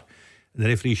you are." And the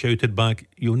referee shouted back,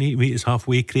 "You'll need to meet us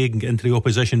halfway, Craig, and get into the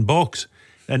opposition box."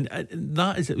 And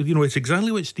that is, it's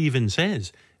exactly what Stephen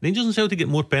says. Rangers and Celtic get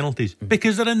more penalties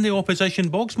because they're in the opposition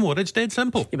box more. It's dead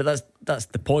simple. Yeah, but that's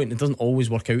the point. It doesn't always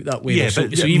work out that way. Yeah, so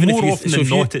even more often than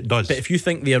not, it does. But if you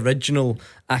think the original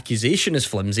accusation is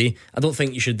flimsy, I don't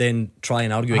think you should then try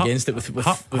and argue against it with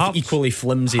equally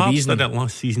flimsy reasoning. Hearts did it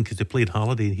last season because they played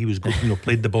Halliday and he was good,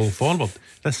 played the ball forward.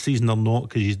 This season they're not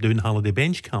because he's doing Halliday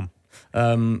bench cam.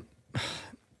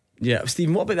 Yeah,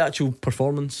 Stephen, what about the actual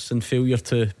performance and failure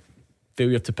to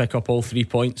pick up all 3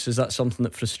 points? Is that something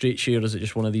that frustrates you, or is it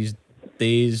just one of these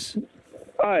days?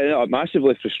 It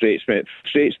massively frustrates me. It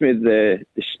frustrates me the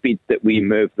speed that we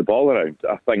move the ball around.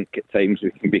 I think at times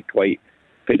we can be quite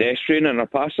pedestrian in our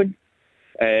passing.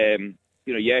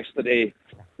 Yesterday,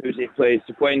 Jose played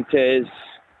Cifuentes,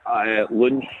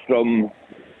 Lundstrom,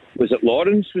 was it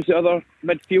Lawrence was the other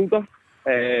midfielder?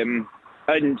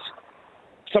 And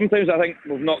sometimes I think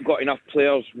we've not got enough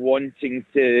players wanting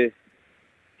to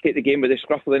take the game with the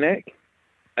scruff of the neck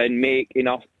and make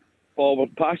enough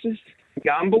forward passes,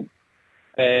 gamble.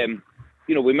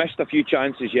 We missed a few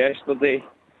chances yesterday.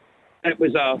 It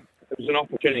was an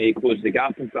opportunity to close the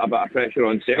gap and put a bit of pressure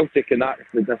on Celtic, and that's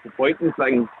the disappointing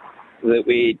thing, that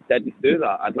we didn't do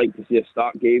that. I'd like to see us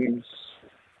start games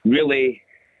really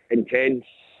intense,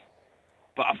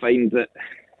 but I find that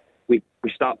we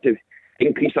start to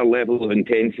increase our level of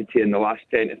intensity in the last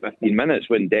 10 to 15 minutes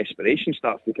when desperation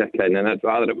starts to kick in, and I'd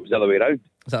rather it was the other way around.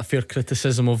 Is that a fair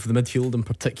criticism of the midfield in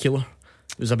particular?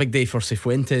 It was a big day for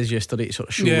Cifuentes yesterday to sort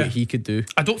of show what he could do.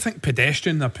 I don't think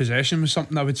pedestrian or possession was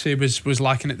something I would say was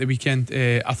lacking at the weekend.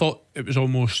 I thought it was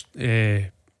almost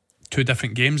two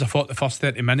different games. I thought the first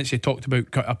 30 minutes he talked about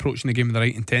approaching the game with the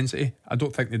right intensity. I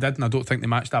don't think they did, and I don't think they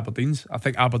matched Aberdeen's. I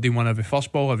think Aberdeen won every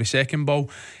first ball, every second ball.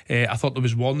 I thought there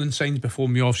was warning signs before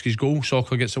Miovski's goal.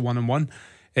 Sokler gets a 1-on-1.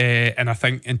 And I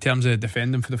think in terms of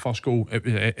defending for the first goal,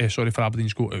 for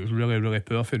Aberdeen's goal, it was really, really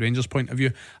poor from Rangers' point of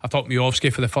view. I thought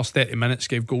Miovski for the first 30 minutes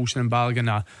gave Golson and Balogun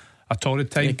a torrid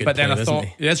time, but then I thought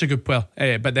he is a good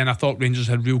player. But then I thought Rangers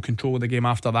had real control of the game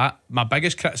after that. My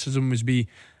biggest criticism was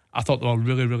I thought they were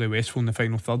really, really wasteful in the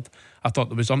final third. I thought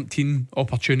there was umpteen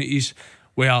opportunities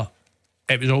where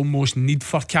it was almost need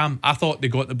for calm. I thought they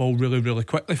got the ball really, really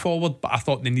quickly forward, but I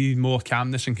thought they needed more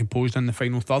calmness and composure in the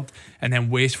final third, and then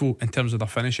wasteful in terms of their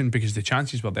finishing because the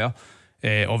chances were there.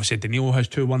 Obviously Danilo has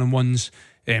 2 1-on-1s,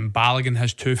 Balogun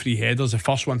has 2 free headers. The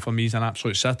first one for me is an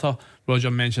absolute sitter.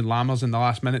 Roger mentioned Lammers in the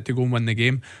last minute to go and win the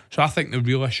game. So I think the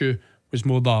real issue was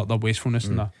more the wastefulness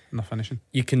in the finishing.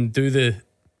 You can do the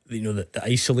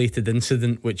isolated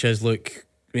incident, which is, look,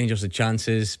 Rangers had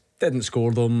chances, didn't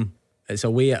score them. It's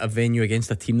away at a venue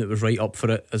against a team that was right up for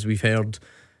it, as we've heard,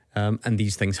 and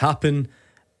these things happen.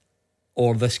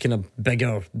 Or this kind of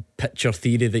bigger picture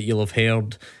theory that you'll have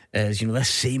heard is, this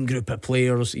same group of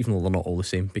players, even though they're not all the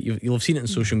same, but you'll have seen it in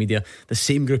social media, the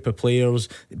same group of players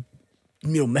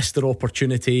missed their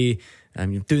opportunity.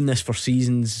 You're doing this for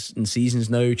seasons and seasons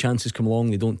now. Chances come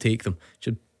along, they don't take them.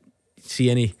 Should see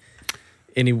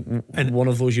any one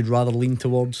of those you'd rather lean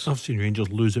towards? I've seen Rangers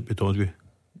lose at Pittodrie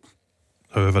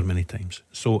however many times.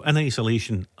 So in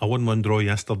isolation, a 1-1 draw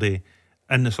yesterday,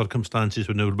 in the circumstances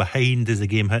when they were behind as the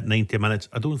game hit 90 minutes,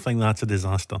 I don't think that's a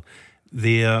disaster.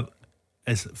 There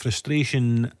is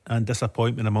frustration and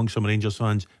disappointment among some Rangers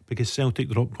fans because Celtic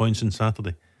dropped points on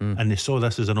Saturday and they saw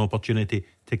this as an opportunity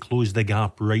to close the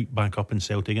gap right back up in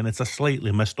Celtic, and it's a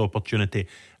slightly missed opportunity.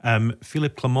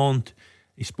 Philippe Clement,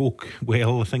 he spoke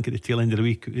well, I think at the tail end of the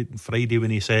week Friday,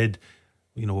 when he said,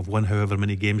 we've won however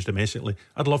many games domestically.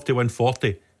 I'd love to win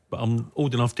 40, but I'm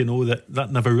old enough to know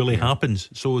that never really happens.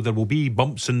 So there will be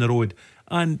bumps in the road,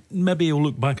 and maybe you'll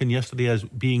look back on yesterday as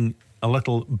being a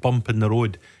little bump in the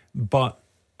road. But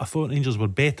I thought Rangers were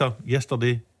better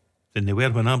yesterday than they were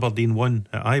when Aberdeen won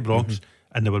at Ibrox,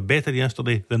 and they were better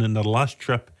yesterday than in their last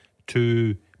trip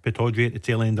to Pittodrie at the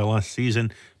tail end of last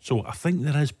season. So I think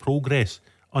there is progress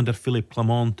under Philippe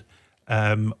Clement.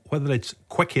 Whether it's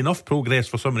quick enough progress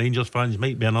for some Rangers fans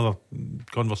might be another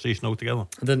conversation altogether.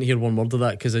 I didn't hear one word of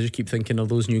that because I just keep thinking of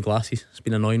those new glasses. It's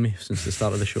been annoying me since the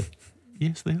start of the show.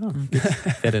 Yes, they are.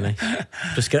 Very nice.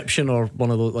 Prescription, or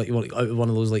one of those one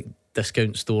of those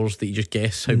discount stores that you just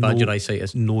guess how bad your eyesight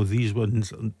is? No, these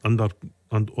ones under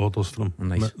orders from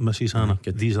Mrs. Hannah.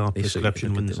 These are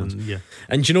prescription ones.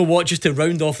 And do you know what? Just to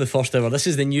round off the first hour, this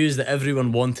is the news that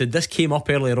everyone wanted. This came up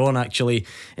earlier on, actually,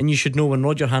 and you should know when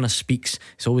Roger Hannah speaks,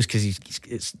 it's always because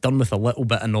it's done with a little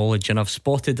bit of knowledge. And I've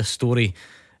spotted a story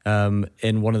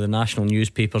in one of the national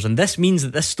newspapers, and this means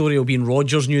that this story will be in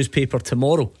Roger's newspaper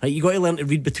tomorrow. Right, you got to learn to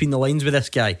read between the lines with this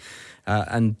guy.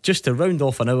 And just to round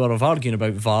off an hour of arguing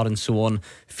about VAR and so on,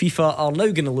 FIFA are now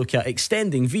going to look at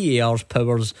extending VAR's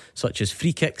powers such as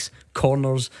free kicks,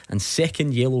 corners and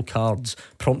second yellow cards,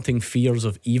 prompting fears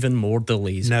of even more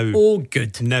delays. Now,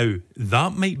 good. Now,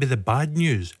 that might be the bad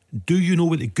news. Do you know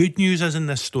what the good news is in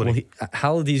this story? Well,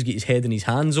 Halliday's got his head in his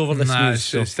hands over this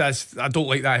news. I don't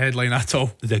like that headline at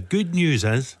all. The good news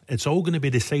is it's all going to be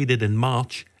decided in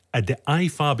March at the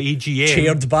IFAB AGM.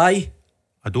 Chaired by?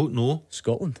 I don't know.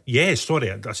 Scotland. Yes,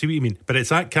 sorry, I see what you mean. But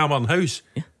it's at Cameron House.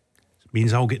 Yeah. It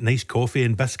means I'll get nice coffee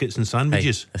and biscuits and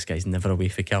sandwiches. Hey, this guy's never away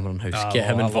from Cameron House. Get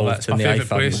him involved in the IFAB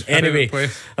place. Anyway,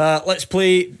 let's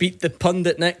play Beat the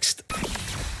Pundit next.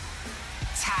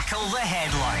 Tackle the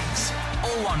headlines.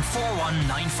 0141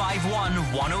 951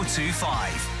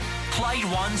 1025. Clyde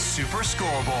One Super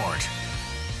Scoreboard.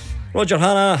 Roger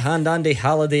Hannah and Andy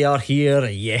Halliday are here.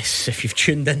 Yes, if you've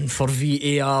tuned in for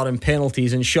VAR and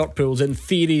penalties and short pulls and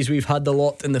theories, we've had the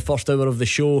lot in the first hour of the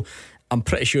show. I'm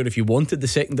pretty sure if you wanted the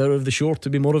second hour of the show to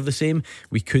be more of the same,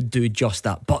 we could do just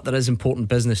that. But there is important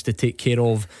business to take care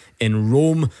of in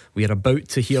Rome. We are about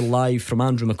to hear live from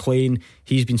Andrew MacLean.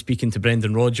 He's been speaking to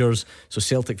Brendan Rodgers. So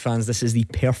Celtic fans, this is the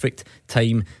perfect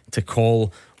time to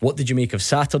call. What did you make of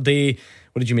Saturday?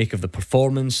 What did you make of the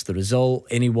performance, the result?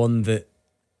 Anyone that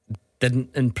didn't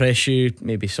impress you?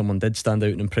 Maybe someone did stand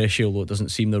out and impress you, although it doesn't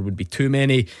seem there would be too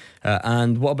many.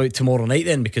 And what about tomorrow night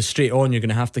then? Because straight on you're going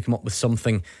to have to come up with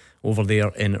something over there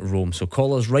in Rome. So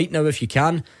call us right now if you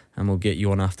can, and we'll get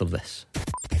you on after this.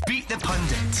 Beat the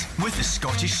Pundit with the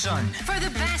Scottish Sun. For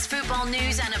the best football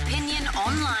news and opinion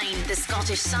online,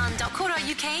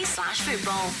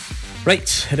 thescottishsun.co.uk/football.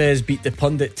 Right, it is Beat the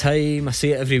Pundit time. I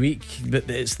say it every week, but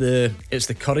it's the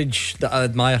courage that I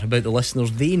admire about the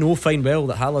listeners. They know fine well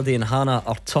that Halliday and Hannah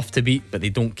are tough to beat, but they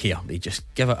don't care. They just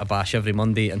give it a bash every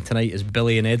Monday. And tonight is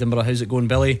Billy in Edinburgh. How's it going,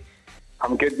 Billy?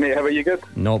 I'm good, mate. How are you? Good?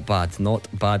 Not bad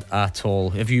at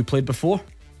all. Have you played before?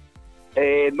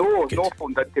 No, Good. no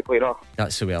phone didn't play, no.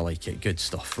 That's the way I like it. Good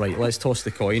stuff. Right, let's toss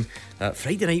the coin.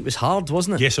 Friday night was hard,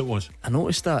 wasn't it? Yes, it was. I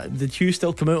noticed that. Did Hugh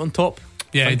still come out on top?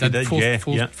 Yeah, he did. 4-2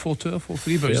 or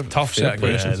 4-3, but it was a tough set of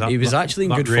questions. He was actually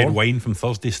in good red form. wine from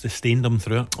Thursday sustained him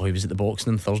through it. Oh, he was at the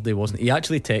boxing on Thursday, wasn't he? He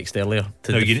actually texted earlier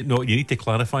to you need to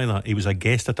clarify that. He was a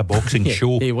guest at a boxing yeah,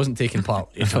 show. He wasn't taking part.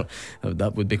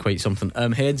 That would be quite something.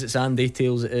 Heads, it's Andy.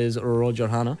 Tails, it is Roger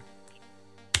Hannah.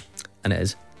 And it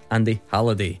is Andy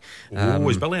Halliday.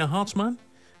 Is Billy a Hearts man?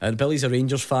 And Billy's a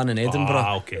Rangers fan in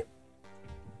Edinburgh. Okay.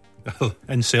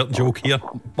 Insert joke here.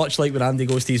 Much like when Andy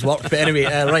goes to his work. But anyway,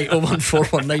 right,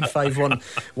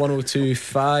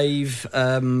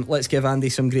 01419511025. Let's give Andy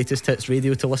some greatest hits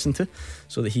radio to listen to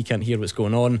so that he can't hear what's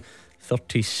going on.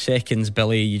 30 seconds,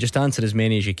 Billy. You just answer as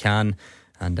many as you can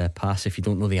and pass if you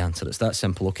don't know the answer. It's that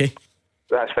simple, okay?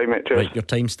 That's fine, mate. Cheers. Right, your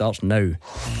time starts now.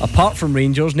 Apart from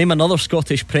Rangers, name another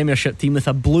Scottish Premiership team with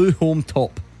a blue home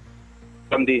top.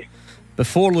 Dundee.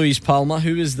 Before Luis Palma,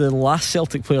 who is the last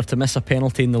Celtic player to miss a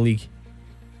penalty in the league?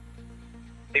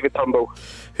 David Turnbull.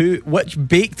 Which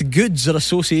baked goods are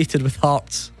associated with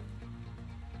Hearts?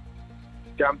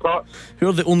 Jam tarts. Who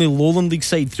are the only Lowland League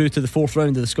side through to the fourth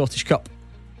round of the Scottish Cup?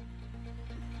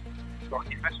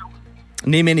 Scottish Whistle.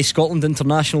 Name any Scotland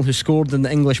international who scored in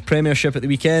the English Premiership at the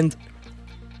weekend.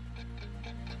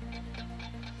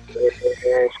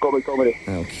 Scott McTominay.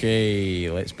 Okay,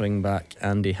 let's bring back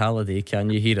Andy Halliday. Can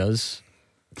you hear us?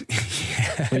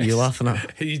 What are you laughing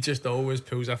at? He just always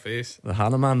pulls a face. The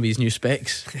Hannah man with his new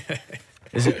specs.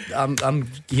 Is it?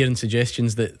 I'm hearing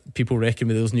suggestions that people reckon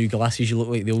with those new glasses you look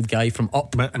like the old guy from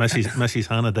Up. Mrs.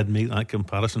 Hannah did make that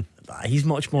comparison. He's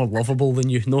much more lovable than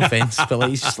you. No offence, but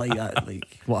he's just like that.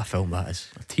 Like, what a film that is.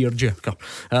 A tearjerker.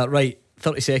 Right,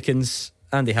 30 seconds.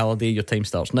 Andy Halliday, your time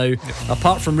starts now.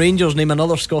 Apart from Rangers, name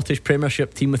another Scottish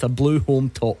Premiership team with a blue home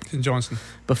top. St Johnstone.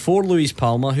 Before Luis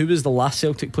Palma, who was the last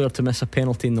Celtic player to miss a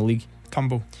penalty in the league?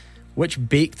 Turnbull. Which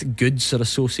baked goods are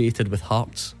associated with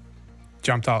Hearts?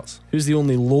 Jam tarts. Who's the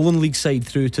only Lowland League side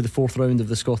through to the fourth round of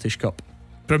the Scottish Cup?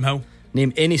 Broomhill.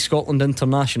 Name any Scotland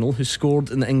international who scored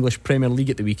in the English Premier League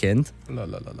at the weekend.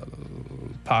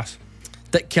 Pass.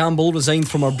 Dick Campbell resigned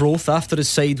from Arbroath after his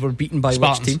side were beaten by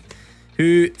Spartans. which team?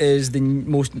 Who is the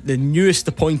newest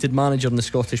appointed manager in the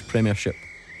Scottish Premiership?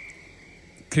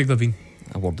 Craig Levein.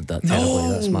 I worded that terribly.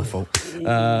 That's my fault.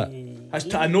 I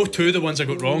know two of the ones I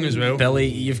got wrong as well. Billy,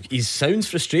 he sounds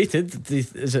frustrated.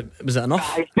 Was it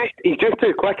enough? He's just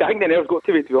too quick. I think the nerves got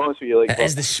to me, to be honest with you. It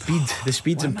is the speed. The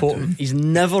speed's important. He's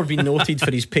never been noted for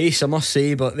his pace, I must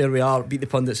say, but there we are. Beat the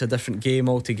Pundit's a different game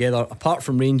altogether. Apart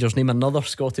from Rangers, name another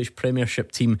Scottish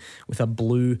Premiership team with a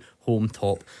blue home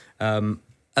top.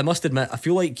 I must admit, I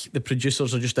feel like the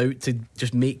producers are just out to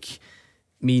just make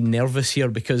me nervous here,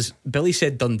 because Billy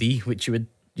said Dundee, which you'd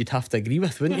have to agree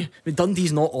with, wouldn't you? I mean,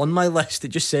 Dundee's not on my list. It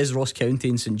just says Ross County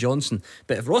and St Johnstone.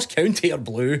 But if Ross County are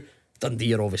blue,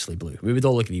 Dundee are obviously blue. We would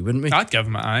all agree, wouldn't we? I'd give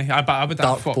him an eye. I would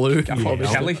Dark blue. I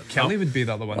thought Kelly would be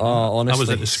the other one. Honestly, I was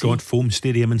at the Scott Foam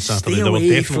Stadium on Saturday. Stay They were away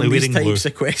definitely from wearing these blue. types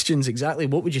of questions. Exactly.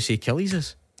 What would you say Kelly's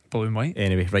is? Blue and white.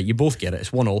 Anyway, right, you both get it.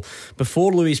 It's 1-1.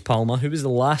 Before Luis Palma, who was the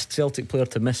last Celtic player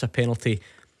to miss a penalty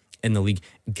in the league?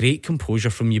 Great composure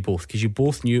from you both, because you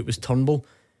both knew it was Turnbull.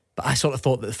 But I sort of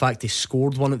thought that the fact he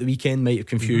scored one at the weekend might have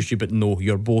confused you. But no,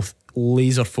 you're both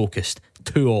laser focused.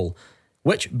 2-2.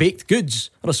 Which baked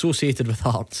goods are associated with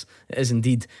Hearts? It is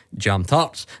indeed jam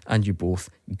tarts, and you both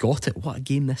got it. What a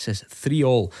game this is.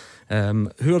 3-3.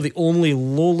 Who are the only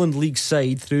Lowland League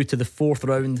side through to the fourth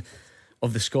round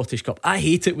of the Scottish Cup. I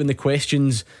hate it when the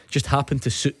questions just happen to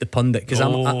suit the pundit, because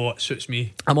it suits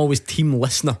me. I'm always team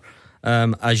listener,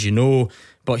 as you know.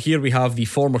 But here we have the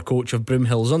former coach of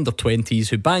Broomhill's under-20s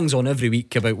who bangs on every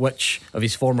week about which of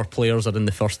his former players are in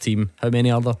the first team. How many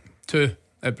are there? 2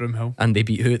 at Broomhill. And they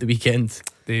beat who at the weekend?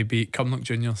 They beat Cumnock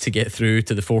Juniors to get through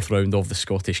to the 4th round of the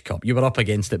Scottish Cup. You were up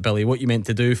against it, Billy. What you meant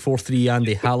to do? 4-3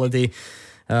 Andy Halliday.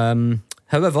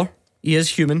 However, he is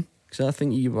human. So I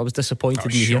think I was disappointed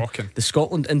in you here. The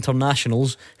Scotland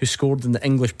internationals who scored in the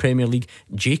English Premier League,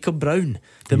 Jacob Brown,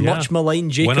 the much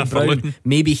maligned Jacob Brown.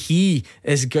 Maybe he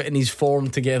is getting his form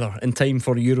together in time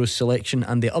for Euros selection.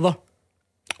 And the other?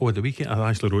 The weekend I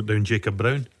actually wrote down Jacob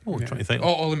Brown. Trying to think.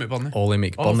 Ollie McBurney. Ollie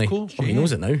McBurney. Of course, he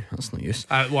knows it now. That's no use.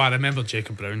 I remember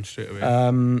Jacob Brown straight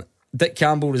away. Dick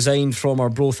Campbell resigned from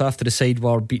Arbroath after the side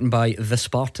were beaten by the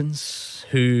Spartans,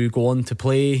 who go on to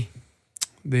play.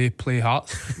 They play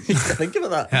Hearts. Think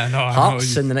about that. Yeah, no,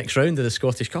 Hearts in the next round of the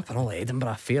Scottish Cup, and all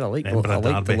Edinburgh Fair. I like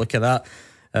the look of that.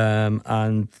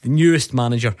 And the newest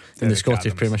manager in the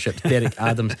Scottish Premiership, Derek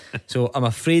Adams. So I'm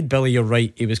afraid, Billy, you're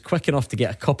right. He was quick enough to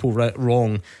get a couple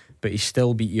wrong, but he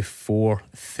still beat you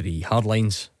 4-3. Hard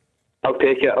lines. I'll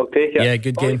take it. Yeah,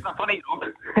 good game.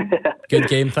 Good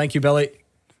game. Thank you, Billy.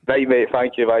 Right, mate.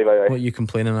 Thank you. Bye. What are you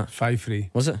complaining at?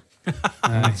 5-3. Was it?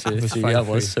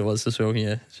 It was as well.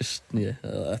 Yeah,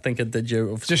 I think I did you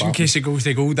out of just Spartans. in case it goes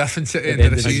to goal difference at the end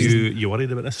of the season. You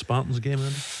worried about this Spartans game,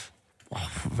 Andy?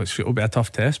 It'll be a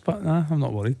tough test, but nah, I'm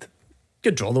not worried.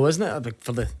 Good draw though, isn't it,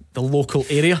 for the local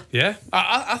area? Yeah,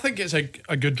 I think it's a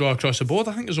good draw across the board.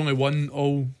 I think there's only one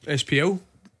all SPL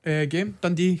game,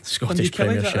 Dundee Scottish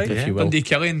Killie, Premiership, right? if you will. Dundee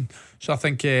Killie. So I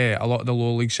think a lot of the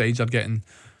lower league sides are getting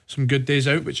some good days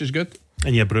out, which is good.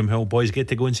 And your Broomhill boys get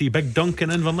to go and see Big Duncan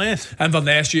in Inverness.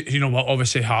 Inverness, you know what?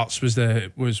 Obviously, Hearts was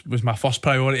my first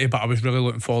priority, but I was really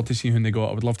looking forward to seeing who they got.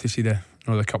 I would love to see the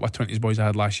couple of 20s boys I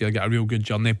had last year get a real good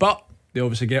journey. But they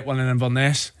obviously get one in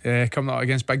Inverness coming up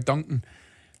against Big Duncan.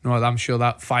 I'm sure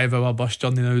that 5-hour bus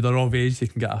journey now, they're of age, they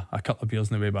can get a couple of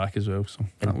beers on the way back as well. So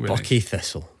Bucky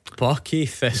Thistle.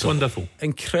 It's wonderful.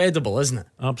 Incredible, isn't it?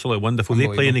 Absolutely wonderful. They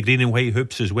play in the green and white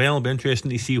hoops as well. It'll be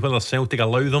interesting to see whether Celtic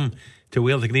allow them to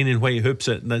wear the green and white hoops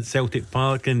at the Celtic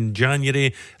Park in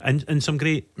January. And some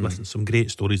great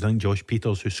stories. I think Josh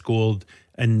Peters, who scored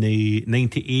in the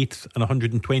 98th and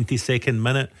 122nd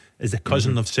minute, is the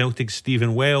cousin of Celtic's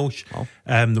Stephen Welsh.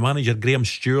 The manager Graham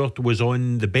Stewart was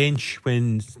on the bench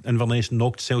when Inverness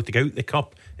knocked Celtic out the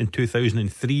cup in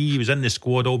 2003. He was in the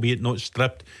squad, albeit not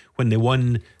stripped, when they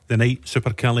won the night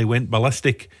Super Cali went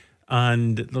ballistic.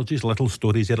 And there's just little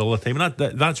stories there all the time, and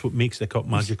that's what makes the cup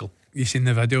magical. You seen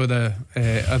the video of the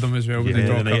Adam as well when the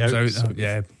draw comes out?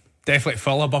 Yeah, definitely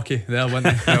full of Bucky there,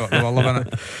 wasn't they? They were loving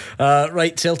it.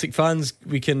 Right, Celtic fans,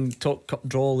 we can talk cup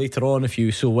draw later on if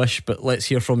you so wish, but let's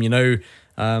hear from you now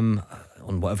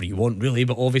on whatever you want really.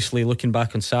 But obviously looking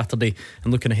back on Saturday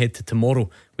and looking ahead to tomorrow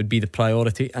would be the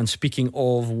priority. And speaking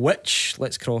of which,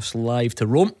 let's cross live to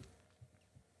Rome.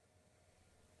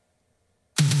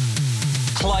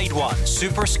 Clyde One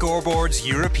Super Scoreboard's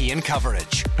European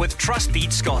coverage with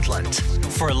Trustbeat Scotland.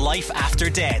 For life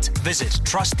after debt, visit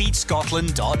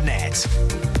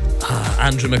trustbeatscotland.net.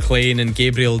 Andrew MacLean and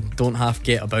Gabriel don't half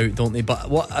get about, don't they? But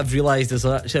what I've realised is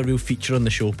actually a real feature on the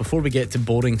show. Before we get to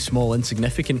boring, small,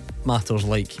 insignificant matters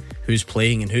like who's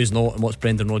playing and who's not and what's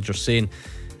Brendan Rodgers saying,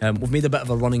 we've made a bit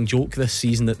of a running joke this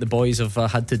season that the boys have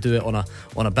had to do it on a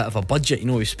bit of a budget. You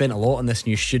know, we've spent a lot on this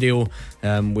new studio.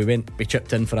 We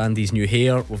chipped in for Andy's new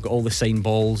hair. We've got all the signed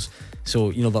balls,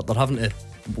 so you know they're having to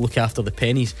look after the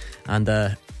pennies. And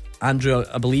Andrew,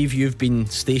 I believe you've been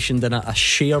stationed in a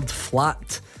shared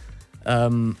flat.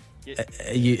 Are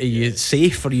you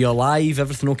safe? Are you alive?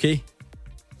 Everything okay?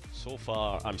 So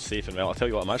far, I'm safe and well. I'll tell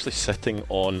you what, I'm actually sitting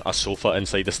on a sofa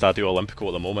inside the Stadio Olimpico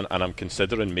at the moment, and I'm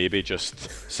considering maybe just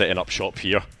setting up shop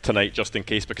here tonight just in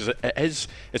case, because it's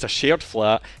a shared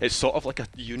flat. It's sort of like a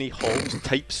uni halls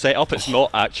type setup. It's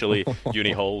not actually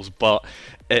uni halls, but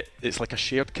it's like a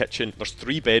shared kitchen. There's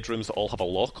 3 bedrooms that all have a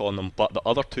lock on them, but the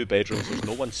other 2 bedrooms, there's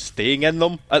no one staying in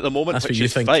them at the moment. That's which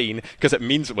is fine, because it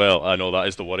means, well, I know that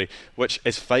is the worry, which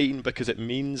is fine because it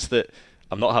means that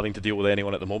I'm not having to deal with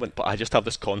anyone at the moment, but I just have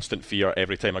this constant fear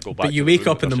every time I go back. But you wake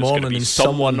up in the morning and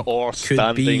someone or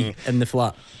standing could be in the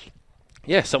flat.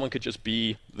 Yeah, someone could just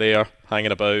be there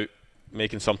hanging about,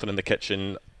 making something in the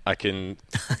kitchen. I think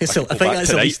that's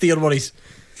the least of your worries.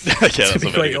 Yeah, that's a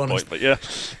be very quite good honest. point.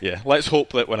 But yeah. Let's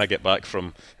hope that when I get back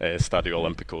from Stadio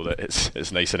Olimpico that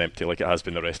it's nice and empty like it has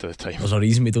been the rest of the time. There's a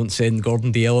reason we don't send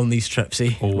Gordon DL on these trips,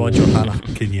 eh? Oh, Roger Hannah.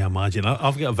 Can you imagine?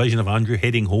 I've got a vision of Andrew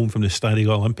heading home from the Stadio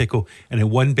Olimpico, and in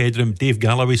one bedroom Dave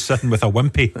Galloway's sitting with a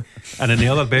wimpy, and in the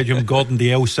other bedroom Gordon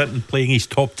DL sitting playing his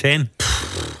top 10.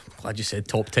 Glad you said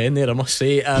top 10 there, I must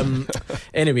say.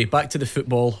 Anyway, back to the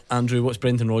football. Andrew, what's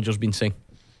Brendan Rodgers been saying?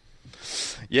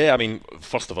 Yeah, I mean,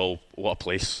 first of all, what a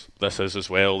place this is as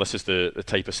well. This is the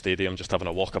type of stadium, just having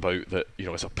a walkabout, that, you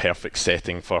know, is a perfect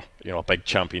setting for, you know, a big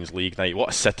Champions League night. What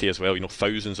a city as well. You know,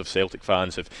 thousands of Celtic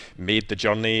fans have made the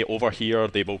journey over here.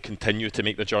 They will continue to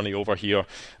make the journey over here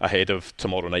ahead of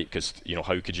tomorrow night, because, you know,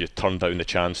 how could you turn down the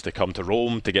chance to come to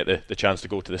Rome, to get the chance to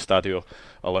go to the Stadio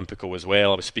Olimpico as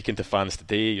well. I was speaking to fans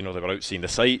today, you know, they were out seeing the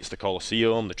sights, the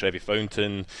Colosseum, the Trevi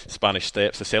Fountain, Spanish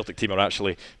Steps. The Celtic team are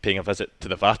actually paying a visit to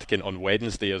the Vatican on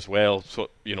Wednesday as well. So,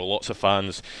 you know, lots of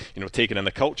fans, you know, taking in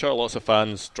the culture, lots of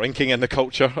fans drinking in the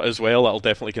culture as well. That'll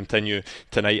definitely continue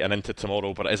tonight and into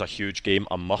tomorrow, but it is a huge game,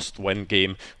 a must-win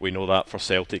game. We know that for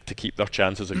Celtic, to keep their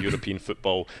chances of European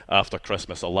football after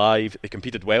Christmas alive. They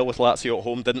competed well with Lazio at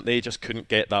home, didn't they? Just couldn't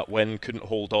get that win, couldn't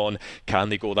hold on. Can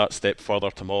they go that step further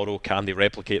tomorrow? Can they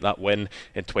replicate that win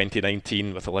in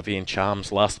 2019 with Olivier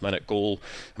Ncham's last-minute goal?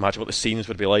 Imagine what the scenes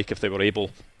would be like if they were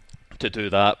able to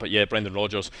do that. But yeah, Brendan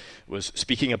Rodgers was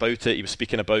speaking about it. He was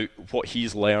speaking about what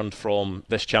he's learned from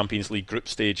this Champions League group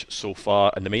stage so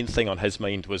far, and the main thing on his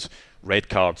mind was red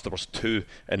cards. There was 2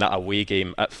 in that away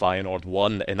game at Feyenoord,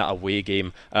 1 in that away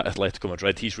game at Atletico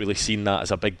Madrid. He's really seen that as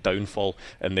a big downfall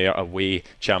in their away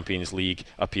Champions League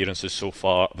appearances so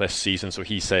far this season. So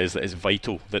he says that it's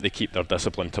vital that they keep their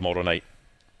discipline tomorrow night.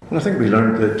 Well, I think we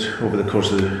learned that over the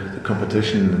course of the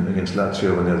competition against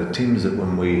Lazio and the other teams, that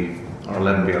when we are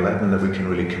 11v11, that we can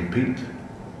really compete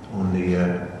on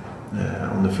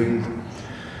the field.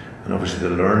 And obviously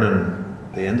the learning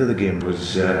at the end of the game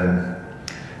was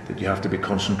that you have to be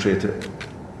concentrated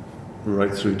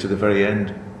right through to the very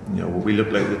end. You know, we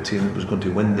looked like the team that was going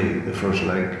to win the first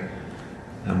leg,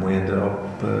 and we ended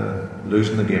up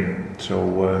losing the game.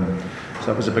 So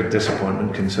that was a big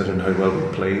disappointment, considering how well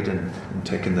we played and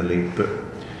taking the lead. But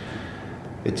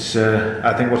it's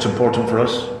I think what's important for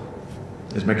us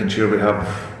is making sure we have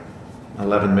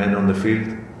 11 men on the field.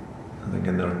 I think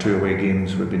in our 2 away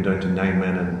games we've been down to 9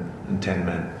 men and 10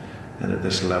 men, and at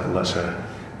this level it's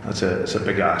a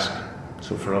big ask.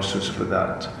 So for us it's for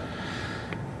that,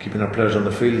 keeping our players on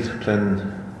the field, playing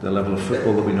the level of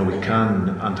football that we know we can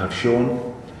and have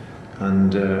shown,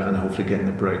 and hopefully getting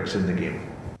the breaks in the game.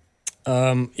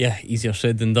 Yeah, easier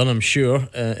said than done, I'm sure,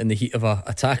 in the heat of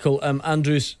a tackle.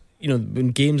 Andrews, you know,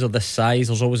 when games are this size,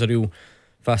 there's always a real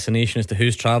fascination as to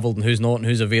who's travelled and who's not and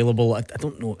who's available. I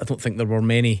don't know. I don't think there were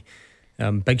many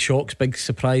big shocks, big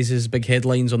surprises, big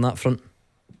headlines on that front.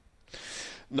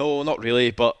 No, not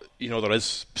really, but you know, there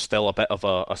is still a bit of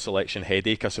a selection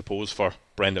headache, I suppose, for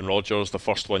Brendan Rodgers. The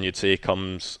first one you'd say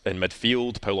comes in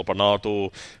midfield. Paulo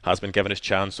Bernardo has been given his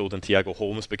chance, so than Thiago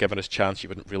Holmes been given his chance. You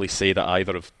wouldn't really say that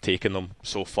either have taken them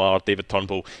so far. David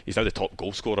Turnbull, he's now the top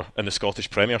goal scorer in the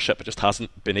Scottish Premiership, but just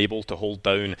hasn't been able to hold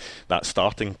down that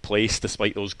starting place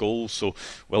despite those goals. So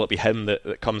will it be him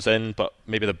that comes in? But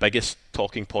maybe the biggest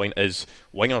talking point is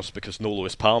wingers, because no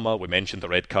Luis Palma, we mentioned the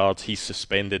red cards, he's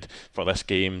suspended for this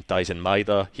game. Dyson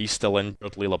Maeda, he's still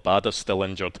injured. Leila Bada's still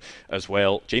injured as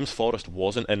well. James Forrest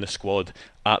wasn't in the squad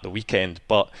at the weekend,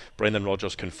 but Brendan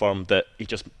Rodgers confirmed that he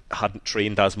just hadn't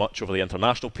trained as much over the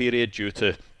international period due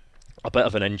to a bit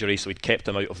of an injury, so he'd kept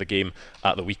him out of the game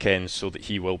at the weekend so that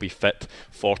he will be fit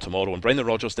for tomorrow. And Brendan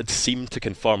Rodgers did seem to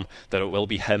confirm that it will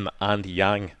be him and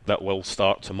Yang that will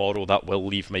start tomorrow. That will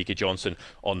leave Mikey Johnson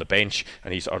on the bench,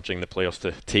 and he's urging the players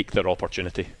to take their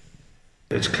opportunity.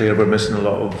 It's clear we're missing a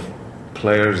lot of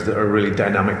players that are really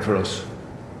dynamic for us,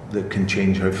 that can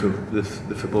change how the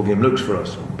football game looks for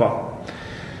us. But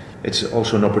it's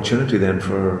also an opportunity then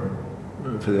for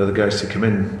the other guys to come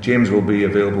in. James will be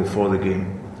available for the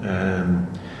game.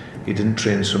 He didn't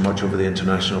train so much over the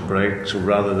international break, so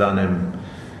rather than him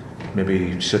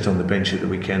maybe sit on the bench at the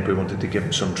weekend, we wanted to give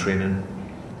him some training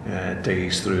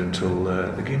days through until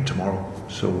the game tomorrow.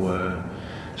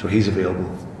 So he's available,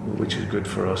 which is good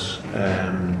for us.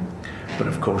 But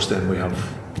of course, then we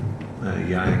have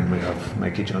Yang, we have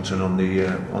Mikey Johnson on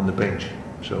the bench.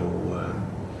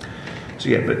 So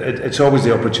yeah, but it's always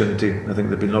the opportunity. I think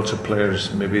there've been lots of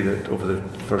players maybe that over the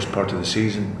first part of the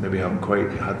season maybe haven't quite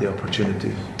had the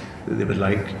opportunity that they would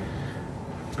like.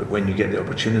 But when you get the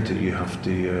opportunity, you have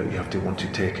to want to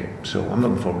take it. So I'm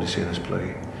looking forward to seeing us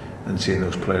play and seeing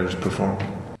those players perform.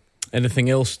 Anything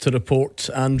else to report,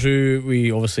 Andrew?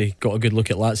 We obviously got a good look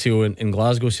at Lazio in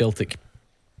Glasgow. Celtic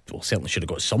certainly should have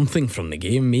got something from the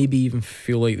game. Maybe even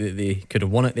feel like that they could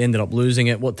have won it. They ended up losing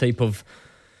it. What type of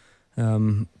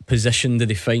position did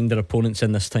they find their opponents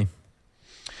in this time?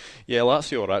 Yeah,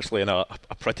 Lazio are actually in a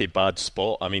pretty bad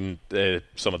spot. I mean,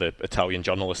 some of the Italian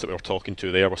journalists that we were talking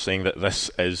to there were saying that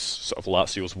this is sort of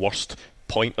Lazio's worst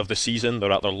point of the season.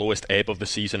 They're at their lowest ebb of the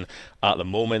season at the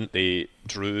moment. They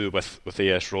drew with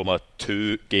AS Roma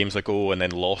 2 games ago and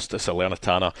then lost to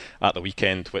Salernitana at the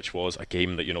weekend, which was a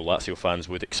game that, you know, Lazio fans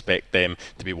would expect them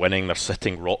to be winning. They're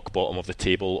sitting rock bottom of the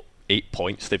table. 8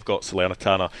 points they've got,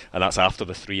 Salernitana, and that's after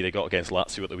the 3 they got against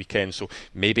Lazio at the weekend. So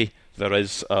maybe there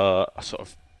is a sort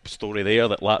of story there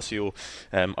that Lazio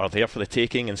are there for the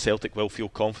taking, and Celtic will feel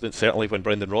confident. Certainly when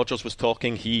Brendan Rodgers was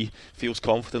talking, he feels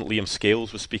confident. Liam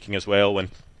Scales was speaking as well, when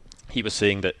he was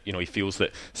saying that, you know, he feels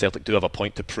that Celtic do have a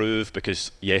point to prove,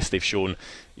 because yes, they've shown,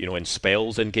 you know, in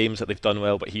spells in games that they've done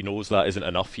well, but he knows that isn't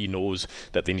enough. He knows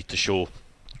that they need to show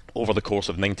over the course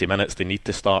of 90 minutes, they need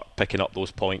to start picking up those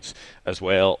points as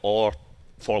well. Or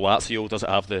for Lazio, does it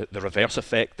have the reverse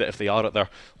effect, that if they are at their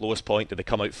lowest point, do they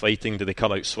come out fighting, do they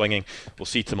come out swinging? We'll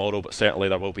see tomorrow, but certainly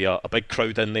there will be a big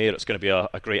crowd in there. It's going to be a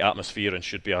great atmosphere and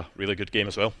should be a really good game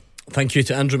as well. Thank you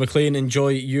to Andrew MacLean. Enjoy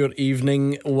your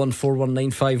evening.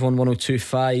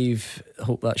 01419511025.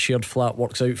 Hope that shared flat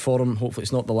works out for him. Hopefully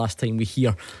it's not the last time we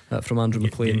hear from Andrew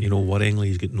MacLean. You know, worryingly,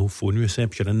 he's got no phone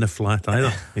reception in the flat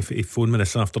either. If he phoned me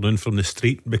this afternoon from the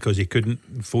street because he couldn't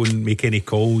make any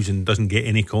calls and doesn't get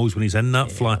any calls when he's in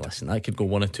that flat. Listen, that could go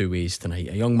one of two ways tonight.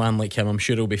 A young man like him, I'm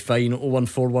sure he'll be fine.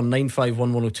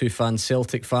 01419511025 fans,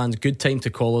 Celtic fans, good time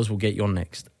to call us. We'll get you on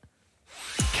next.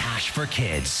 Cash for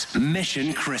Kids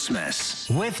Mission Christmas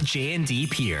with J&D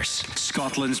Pierce,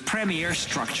 Scotland's premier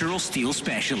structural steel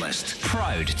specialist,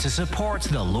 proud to support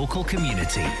the local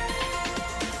community.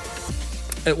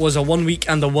 It was a 1 week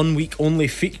and a 1 week only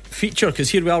feature, because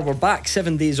here we are, we're back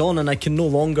 7 days on, and I can no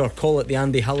longer call it the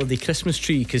Andy Halliday Christmas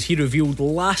tree, because he revealed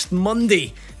last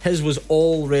Monday his was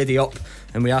already up,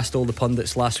 and we asked all the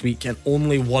pundits last week and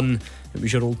only one. It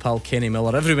was your old pal Kenny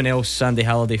Miller. Everyone else, Andy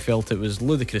Halliday, felt it was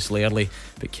ludicrously early,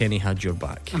 but Kenny had your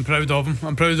back. I'm proud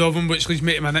of him, which leads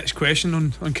me to my next question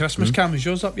on Christmas. Cam, is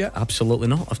yours up yet? Absolutely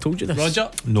not. I've told you this.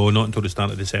 Roger? No, not until the start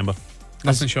of December.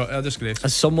 Nothing short of a disgrace.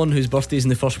 As someone whose birthday is in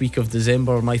the first week of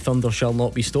December, my thunder shall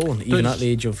not be stolen, even at the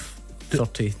age of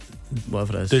 30,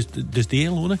 whatever it is. Does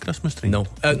Dale own a Christmas tree? No.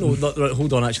 No, right,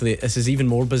 hold on, actually, this is even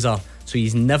more bizarre. So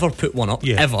he's never put one up,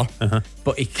 ever.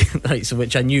 But he, right, so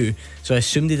which I knew. So I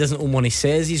assumed he doesn't own one. He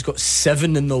says he's got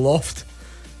 7 in the loft.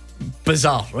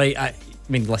 Bizarre, right? I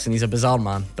mean, listen, he's a bizarre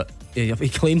man, but he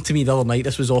claimed to me the other night,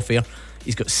 this was off air,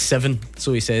 he's got 7,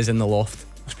 so he says, in the loft.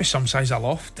 Must be some size of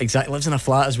loft. Exactly, lives in a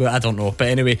flat as well. I don't know, but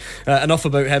anyway, enough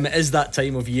about him. It is that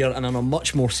time of year, and on a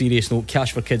much more serious note,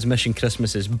 Cash for Kids Mission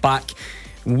Christmas is back.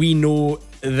 We know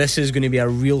this is going to be a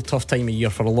real tough time of year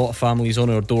for a lot of families on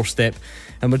our doorstep,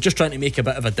 and we're just trying to make a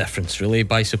bit of a difference, really,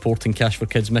 by supporting Cash for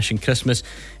Kids Mission Christmas.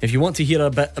 If you want to hear a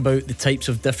bit about the types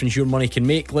of difference your money can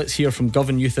make, let's hear from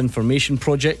Govan Youth Information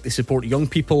Project. They support young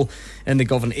people in the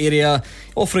Govan area,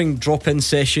 offering drop-in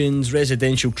sessions,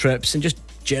 residential trips, and just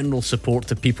general support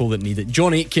to people that need it.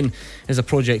 John Aitken is a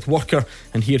project worker,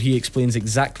 and here he explains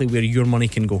exactly where your money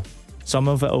can go. Some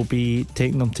of it will be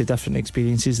taking them to different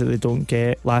experiences that they don't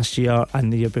get. Last year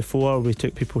and the year before, we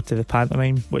took people to the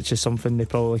pantomime, which is something they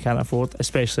probably can't afford,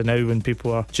 especially now when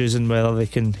people are choosing whether they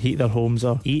can heat their homes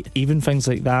or eat. Even things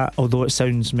like that, although it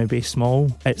sounds maybe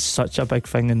small, it's such a big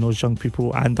thing in those young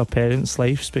people and their parents'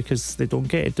 lives, because they don't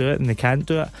get to do it and they can't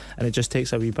do it, and it just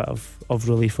takes a wee bit of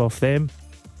relief off them.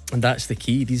 And that's the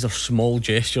key. These are small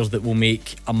gestures that will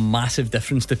make a massive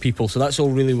difference to people. So that's all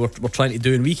really we're trying to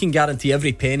do. And we can guarantee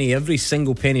every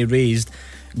single penny raised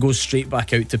goes straight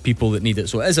back out to people that need it.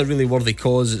 So it is a really worthy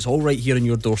cause. It's all right here on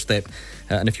your doorstep.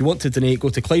 And if you want to donate, go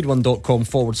to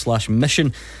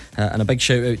Clyde1.com/mission. And a big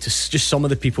shout out to just some of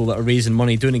the people that are raising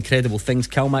money, doing incredible things.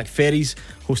 Calmac Ferries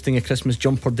hosting a Christmas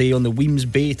jumper day on the Weems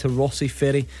Bay to Rossie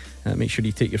Ferry. Make sure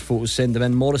you take your photos, send them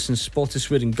in. Morrison's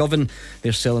Spottiswoode in Govan,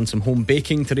 they're selling some home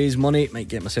baking to raise money. Might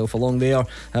get myself along there.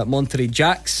 Monterey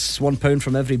Jack's, £1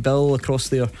 from every bill across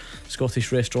their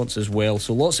Scottish restaurants as well.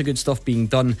 So lots of good stuff being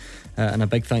done, and a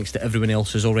big thanks to everyone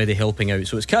else who's already helping out.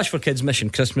 So it's Cash for Kids Mission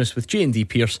Christmas with J&D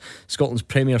Pierce, Scotland's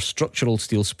premier structural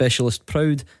steel specialist,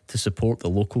 proud to support the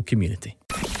local community.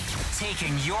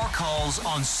 Taking your calls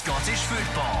on Scottish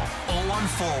football.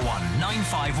 0141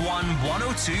 951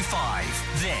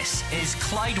 1025. This is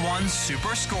Clyde One's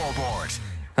Super Scoreboard.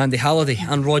 Andy Halliday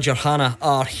and Roger Hanna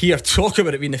are here. Talk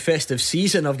about it being the festive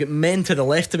season. I've got men to the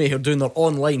left of me who are doing their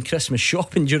online Christmas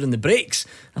shopping during the breaks.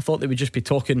 I thought they would just be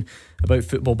talking about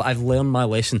football, but I've learned my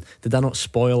lesson. Did I not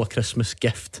spoil a Christmas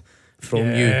gift from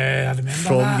I remember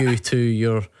from that. you to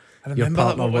your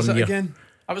partner what was one it year. again?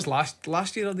 That was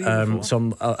last year or the year before?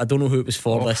 So I don't know who it was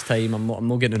for this time. I'm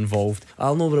not getting involved.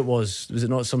 I'll know what it was. Was it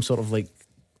not some sort of like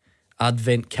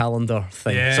advent calendar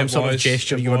thing? Yeah, some it sort of was.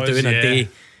 gesture It you were was, doing a yeah. day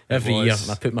every It year, was.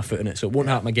 and I put my foot in it, so it won't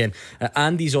happen again.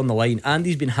 Andy's on the line.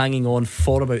 Andy's been hanging on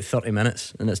for about 30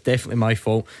 minutes, and it's definitely my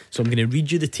fault. So I'm going to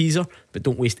read you the teaser, but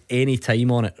don't waste any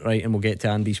time on it, right? And we'll get to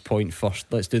Andy's point first.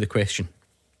 Let's do the question.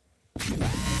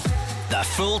 The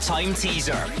full-time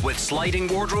teaser with Sliding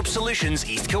Wardrobe Solutions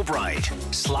East Kilbride.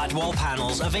 Slat wall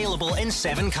panels available in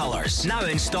 7 colours. Now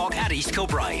in stock at East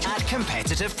Kilbride at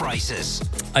competitive prices.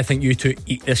 I think you two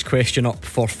eat this question up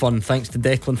for fun. Thanks to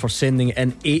Declan for sending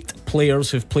in 8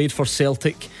 players who've played for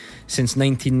Celtic since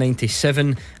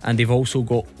 1997, and they've also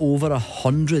got over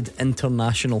 100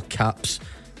 international caps,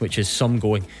 which is some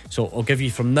going. So I'll give you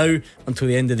from now until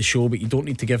the end of the show, but you don't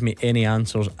need to give me any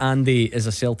answers. Andy is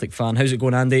a Celtic fan. How's it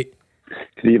going, Andy?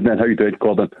 Good evening, how you doing,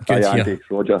 Gordon? Good Hi, to Andy.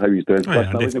 Roger, how you doing? Hi, Listen,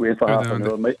 I Andy. wasn't waiting for Good, half an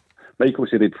Andy. hour. Michael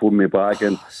said he'd phone me back,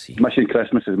 and Mission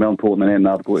Christmas is more important than anything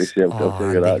I've got to say. I'll tell you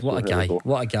Andy, that. what a So there we guy. go.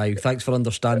 What a guy. Thanks for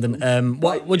understanding.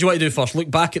 What do you want to do first? Look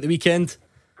back at the weekend?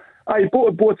 Aye,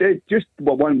 both. Just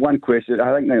one question.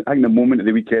 I think the moment of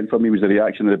the weekend for me was the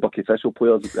reaction of the Bucky Thistle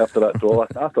players after that draw. I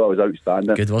thought it was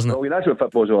outstanding. Good, wasn't it? Brilliant. That's what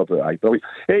football's all about. Aye, brilliant.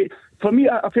 Hey, for me,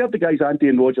 I've heard the guys Andy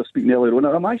and Roger speaking earlier on.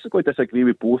 I'm actually going to disagree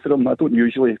with both of them. I don't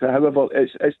usually. However,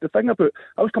 it's the thing about.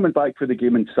 I was coming back for the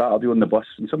game on Saturday on the bus,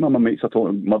 and some of my mates are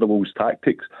talking about Motherwell's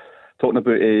tactics, talking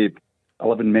about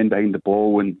 11 men behind the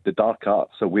ball and the dark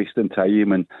arts are wasting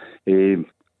time and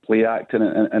play acting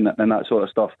and that sort of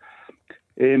stuff.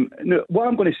 Now, what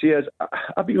I'm going to say is,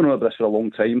 I've been going on about this for a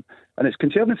long time, and it's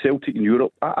concerning Celtic in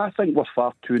Europe. I think we're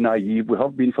far too naive. We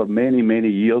have been for many, many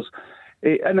years.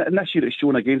 And this year it's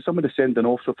shown again. Some of the sending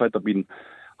offs have had been,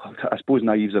 I suppose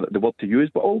naive is the word to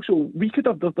use, but also we could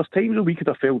have, there's times where we could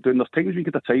have fell down, there's times we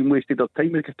could have time wasted, there's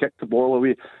times we could have kicked the ball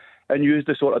away and used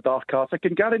the sort of dark arts. I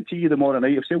can guarantee you tomorrow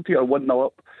night, if Celtic are 1-0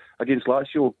 up against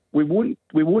Lazio, we won't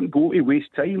go to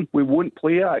waste time. We won't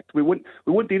play act. We won't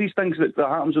do these things that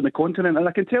happens on the continent. And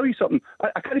I can tell you something.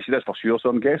 I can't say this for sure, so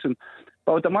I'm guessing.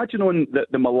 But I would imagine on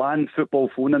the Milan football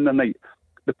phone in the night,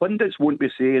 the pundits won't be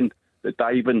saying that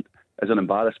diving is an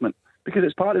embarrassment because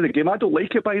it's part of the game. I don't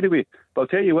like it, by the way. But I'll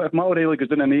tell you what, if Mal O'Reilly goes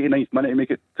down in the 89th minute to make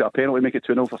it to a penalty, make it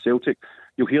 2-0 for Celtic,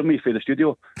 you'll hear me through the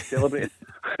studio celebrating.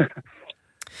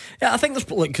 Yeah, I think there's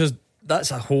because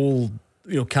that's a whole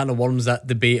can of worms, that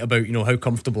debate about how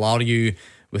comfortable are you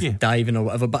with diving or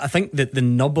whatever. But I think that the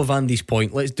nub of Andy's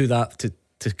point, let's do that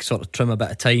to sort of trim a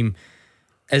bit of time,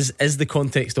 is the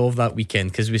context of that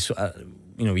weekend, because we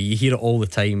you hear it all the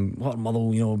time. What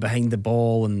Motherwell, behind the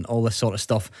ball and all this sort of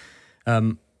stuff.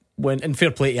 When, and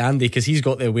fair play to Andy, because he's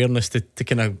got the awareness to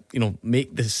kind of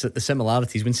make the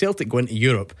similarities. When Celtic go into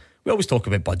Europe, we always talk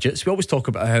about budgets, we always talk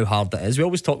about how hard it is, we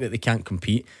always talk that they can't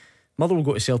compete. Motherwell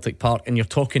go to Celtic Park and you're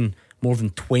talking more than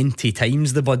 20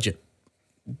 times the budget,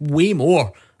 way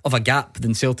more of a gap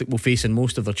than Celtic will face in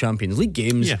most of their Champions League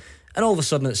games, and all of a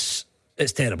sudden it's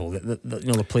terrible that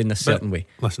they're playing this certain way.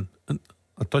 Listen,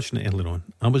 I touched on it earlier on.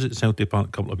 I was at Celtic Park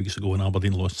a couple of weeks ago and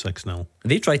Aberdeen lost 6-0.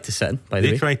 They tried to sit in, by the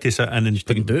way. They tried to sit in and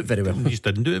didn't do it very well. They just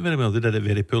didn't do it very well. They did it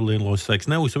very poorly and lost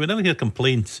 6-0. So we never hear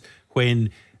complaints when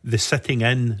the sitting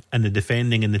in and the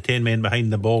defending and the 10 men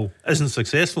behind the ball isn't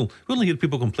successful. We only hear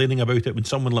people complaining about it when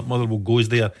someone like Motherwell goes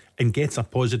there and gets a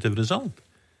positive result.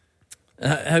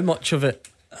 How much of it,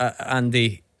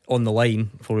 Andy, on the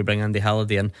line, before we bring Andy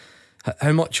Halliday in,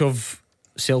 how much of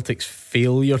Celtic's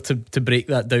failure to break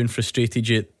that down frustrated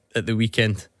you at the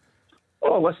weekend?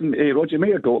 Oh, listen, Roger, you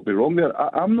may have got me wrong there.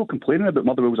 I'm not complaining about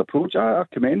Motherwell's approach. I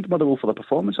commend Motherwell for the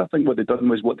performance. I think what they've done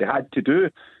was what they had to do.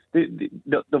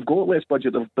 They've got less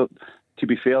budget. To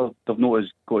be fair, they've not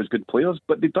got as good players,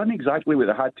 but they've done exactly what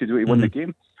they had to do to win the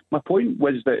game. My point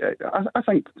was that I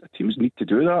think teams need to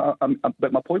do that.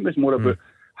 But my point was more about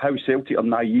how Celtic are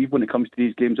naive when it comes to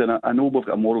these games, and I know we've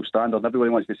got a moral standard and everybody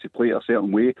wants to play it a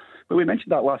certain way, but we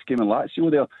mentioned that last game in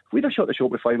Lazio there. If we'd have shut the shop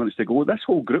with 5 minutes to go, this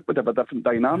whole group would have a different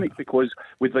dynamic because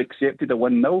we'd have accepted a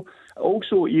 1-0.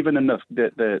 Also, even in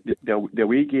the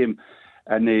away game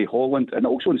in Holland and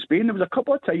also in Spain, there was a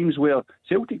couple of times where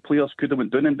Celtic players could have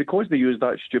went down, and because they used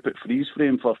that stupid freeze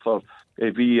frame for VAR,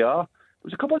 there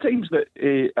was a couple of times that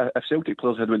if Celtic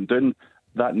players had went down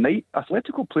that night,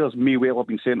 Atletico players may well have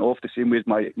been sent off the same way as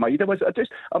Maida was.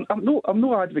 I'm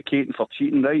not advocating for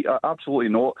cheating, right? Absolutely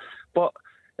not. But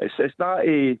it's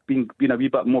that being a wee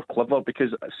bit more clever,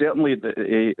 because certainly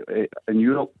in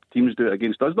Europe teams do it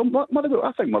against us.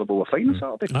 I think Motherwell were fine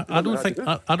on Saturday. I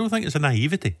don't think it's a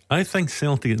naivety. I think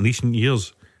Celtic in recent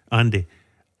years, Andy,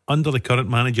 under the current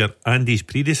manager and his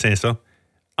predecessor,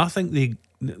 I think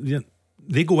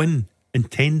they go in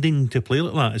intending to play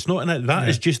like that. It's not in it. That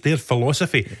is just their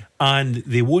philosophy, and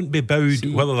they won't be bowed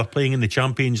whether they're playing in the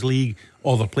Champions League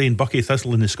or they're playing Bucky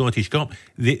Thistle in the Scottish Cup.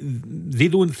 They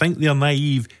don't think they're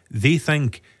naive. They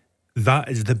think that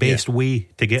is the best way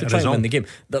to get a try and result win the game.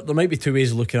 There might be two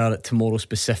ways of looking at it tomorrow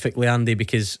specifically, Andy,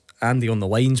 because Andy, on the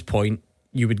lines point,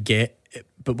 you would get,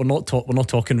 but we're not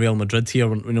talking Real Madrid here.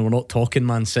 We're not talking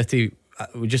Man City.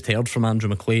 We just heard from Andrew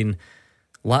MacLean.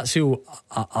 Lazio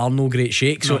are no great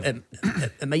shake, so it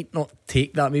might not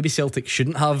take that. Maybe Celtic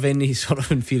shouldn't have any sort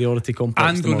of inferiority complex.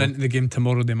 And going into the game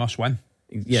tomorrow, they must win.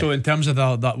 So in terms of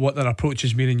what their approach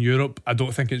has been in Europe, I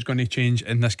don't think it's going to change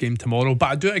in this game tomorrow. But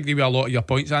I do agree with a lot of your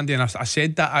points, Andy, and I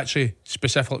said that actually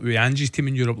specifically with Angie's team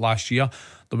in Europe last year.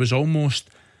 There was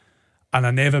almost an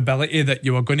inevitability that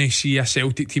you were going to see a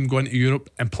Celtic team go into Europe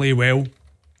and play well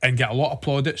and get a lot of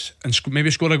plaudits and maybe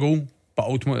score a goal, but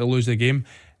ultimately lose the game.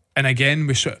 And again,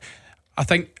 I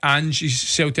think Angie's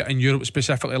Celtic in Europe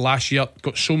specifically last year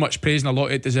got so much praise, and a lot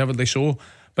of it deservedly so.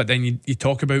 But then you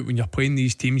talk about when you're playing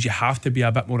these teams, you have to be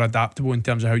a bit more adaptable in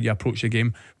terms of how you approach the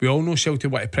game. We all know Celtic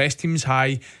want to press teams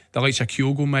high. The likes of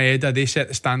Kyogo, Maeda, they set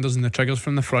the standards and the triggers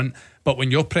from the front. But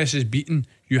when your press is beaten,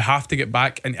 you have to get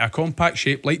back into a compact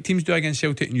shape like teams do against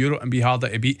Celtic in Europe and be harder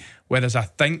to beat. Whereas I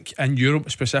think in Europe,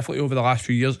 specifically over the last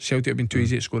few years, Celtic have been too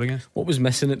easy to score against. What was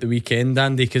missing at the weekend,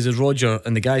 Andy? Because as Roger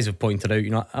and the guys have pointed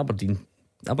out, Aberdeen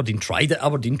tried it.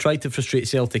 Aberdeen tried to frustrate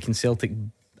Celtic, and Celtic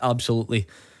absolutely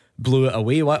blew it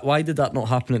away. Why did that not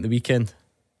happen at the weekend?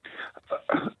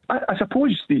 I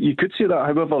suppose you could say that.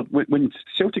 However, when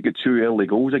Celtic got 2 early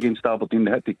goals against Aberdeen,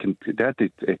 they had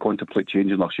to contemplate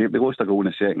changing their shape. They lost a goal in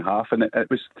the second half, and it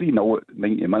was 3-0 at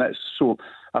 90 minutes. So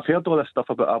I've heard all this stuff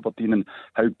about Aberdeen and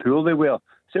how poor they were.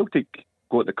 Celtic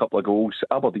got a couple of goals,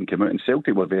 Aberdeen came out, and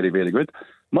Celtic were very, very good.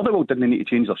 Motherwell didn't need to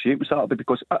change their shape on Saturday,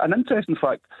 because an interesting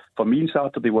fact for me on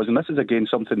Saturday was, and this is again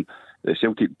something that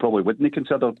Celtic probably wouldn't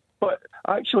consider, but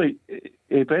actually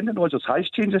Brendan Rodgers has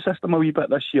changed the system a wee bit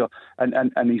this year,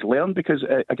 and he's learned, because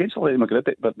against Atletico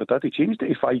Madrid, but he changed it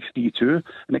to 5-3-2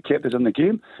 and it kept us in the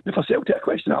game. Now for Celtic, a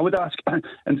question I would ask on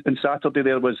Saturday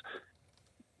there was,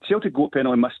 Celtic got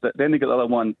penalty, missed it, then they got the other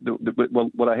one,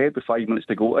 we're ahead with 5 minutes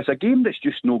to go. It's a game that's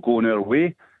just no going our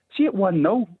way. See it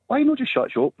 1-0, why not just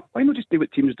shut you up? Why not just do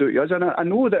what teams do to us? And I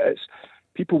know that it's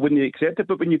people wouldn't accept it,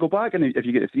 but when you go back and if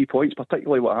you get the 3 points,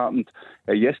 particularly what happened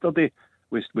yesterday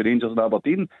with Rangers and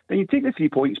Aberdeen, then you take the 3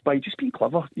 points by just being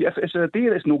clever. If it's a day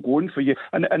that's no going for you.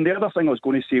 And the other thing I was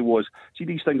going to say was, see,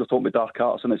 these things are talking about dark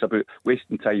arts, and it's about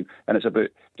wasting time, and it's about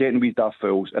getting wee daft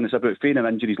fouls, and it's about feigning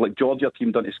injuries like Georgia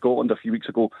team done to Scotland a few weeks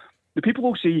ago. The people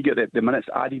will say you get the minutes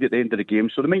added at the end of the game,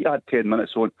 so they might add 10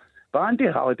 minutes on. But Andy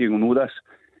Halliday will know this.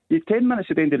 You 10 minutes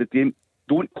at the end of the game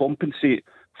don't compensate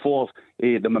for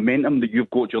the momentum that you've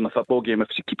got during the football game. If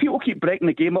people keep breaking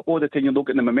the game up all the time, you're not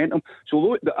getting the momentum.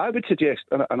 So I would suggest,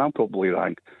 and I'm probably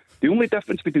wrong, the only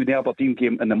difference between the Aberdeen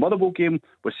game and the Motherwell game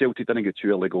was Celtic didn't get 2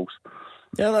 early goals.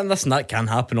 Yeah, listen, that can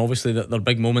happen. Obviously, they're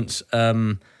big moments.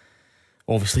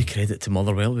 Obviously, credit to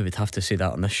Motherwell. We would have to say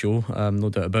that on this show, no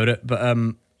doubt about it.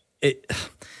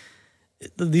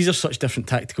 But these are such different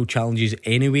tactical challenges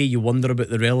anyway. You wonder about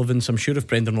the relevance. I'm sure if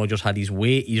Brendan Rodgers had his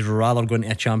way, he'd rather go into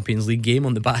a Champions League game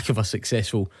on the back of a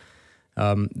successful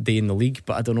day in the league.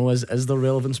 But I don't know, is there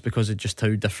relevance because of just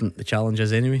how different the challenge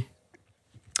is anyway?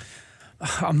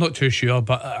 I'm not too sure,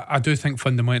 but I do think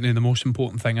fundamentally the most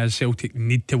important thing is Celtic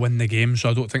need to win the game, so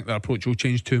I don't think their approach will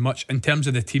change too much. In terms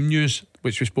of the team news,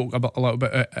 which we spoke about a little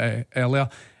bit earlier,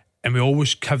 and we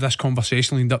always have this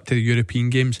conversation leading up to the European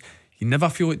games, you never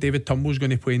feel like David Turnbull's going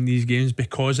to play in these games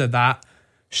because of that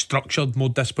structured, more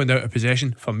disciplined out of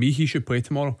possession. For me, he should play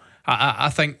tomorrow. I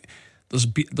think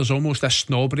there's almost this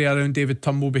snobbery around David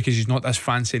Turnbull because he's not this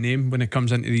fancy name when it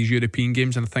comes into these European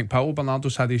games, and I think Paolo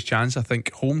Bernardo's had his chance. I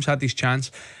think Holmes had his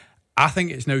chance. I think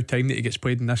it's now time that he gets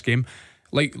played in this game.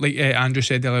 Like Andrew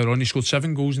said earlier on, he scored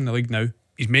 7 goals in the league now.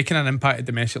 He's making an impact at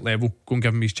domestic level. Go and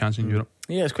give him his chance in Europe.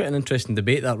 Yeah, it's quite an interesting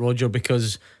debate, that, Roger,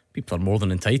 because people are more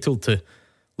than entitled to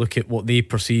look at what they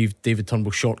perceive David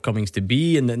Turnbull's shortcomings to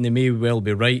be, and they may well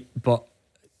be right, but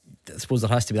I suppose there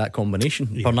has to be that combination.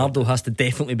 Yeah. Bernardo has to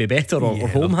definitely be better, or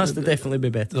Holm has to definitely be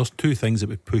better. There's 2 things that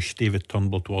would push David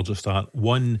Turnbull towards the start.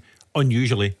 One,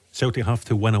 unusually, Celtic have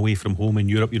to win away from home in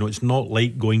Europe. It's not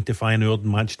like going to Feyenoord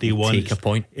match day 1. Take a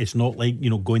point. It's not like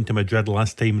going to Madrid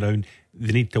last time round.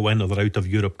 They need to win or they're out of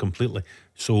Europe completely.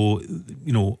 So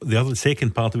the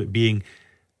second part of it being,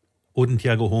 Odin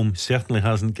Thiago Holm certainly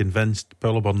hasn't convinced.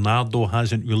 Paulo Bernardo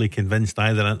hasn't really convinced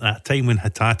either. At a time when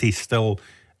Hatate's still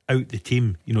out the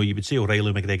team, you would say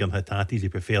O'Reilly, McGregor and Hatate's he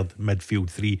preferred midfield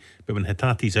 3, but when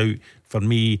Hatate's out, for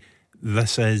me,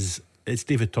 this is it's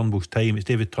David Turnbull's time, it's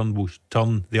David Turnbull's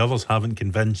turn. The others haven't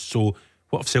convinced, so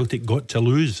what have Celtic got to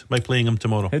lose by playing him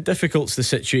tomorrow? How difficult's the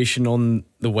situation on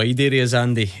the wide areas,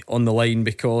 Andy, on the line?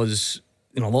 Because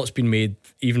a lot's been made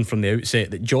even from the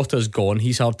outset that Jota's gone,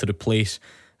 he's hard to replace,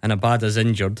 and Abada's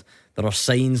injured. There are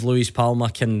signs Luis Palma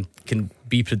can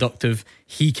be productive.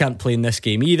 He can't play in this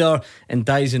game either. And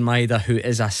Daisen Maeda, who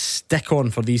is a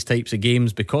stick-on for these types of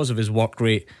games because of his work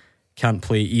rate, can't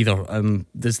play either.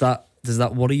 Does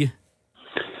that worry you?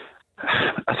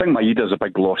 I think Maeda's a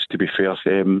big loss, to be fair.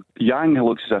 Yang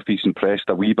looks as if he's impressed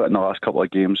a wee bit in the last couple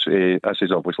of games. This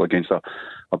is obviously against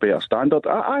a better standard.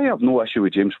 I have no issue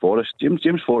with James Forrest.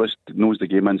 James Forrest knows the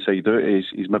game inside out.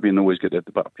 He's maybe not always got the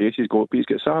bit of pace he's got, but he's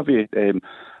got savvy.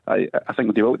 I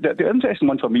think the interesting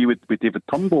one for me with David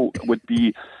Turnbull would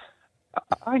be,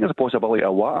 I think there's a possibility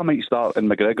Awata might start and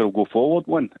McGregor will go forward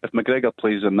one. If McGregor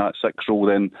plays in that 6 role,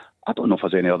 then I don't know if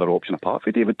there's any other option apart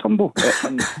for David Turnbull.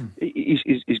 And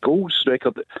his goals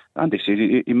record, Andy says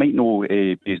he might know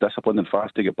he's disciplined and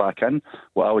fast to get back in,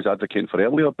 what I was advocating for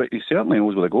earlier, but he certainly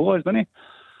knows where the goal is, doesn't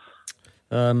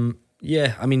he?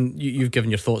 Yeah, I mean, you've given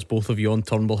your thoughts, both of you, on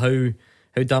Turnbull.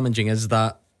 How damaging is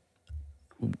that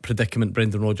predicament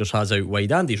Brendan Rodgers has out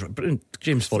wide? Andy's right.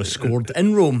 James Forrest scored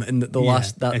in Rome in the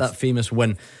last that famous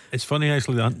win. It's funny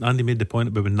actually that Andy made the point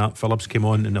about when Nat Phillips came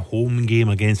on in the home game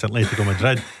against Atletico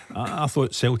Madrid. I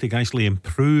thought Celtic actually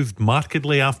improved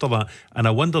markedly after that, and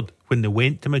I wondered when they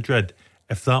went to Madrid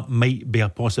if that might be a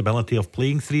possibility of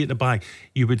playing 3 at the back.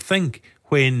 You would think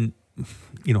when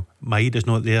Maeda's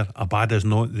not there, Abada's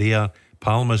not there,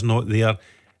 Palma's not there,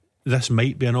 this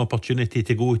might be an opportunity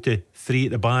to go to 3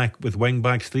 at the back with wing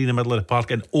backs, 3 in the middle of the park,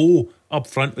 and up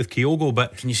front with Kyogo.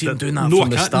 But can you see him doing that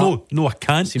from the start? No, I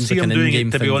can't see like him doing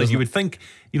it, to be honest. You it? would think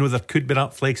there could be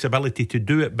that flexibility to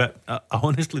do it, but I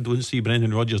honestly don't see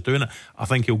Brendan Rodgers doing it. I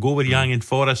think he'll go with Yang and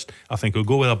Forrest. I think he'll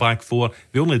go with a back 4.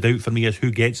 The only doubt for me is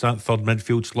who gets that third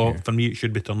midfield slot. For me, it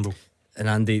should be Turnbull. And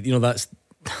Andy, that's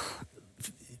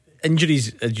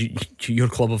injuries. Your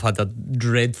club have had a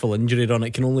dreadful injury run.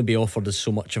 It can only be offered as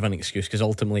so much of an excuse because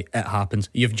ultimately it happens.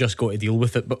 You've just got to deal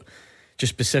with it. But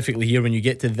just specifically here, when you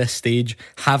get to this stage,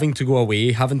 having to go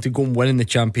away, having to go and win in the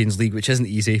Champions League, which isn't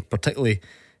easy, particularly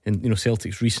in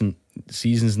Celtic's recent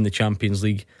seasons in the Champions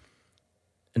League,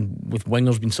 and with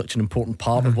wingers being such an important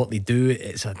part of what they do,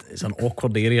 it's an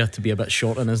awkward area to be a bit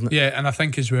short in, isn't it? Yeah, and I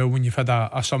think as well, when you've had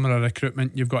a summer of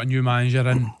recruitment, you've got a new manager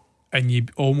in, and you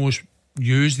almost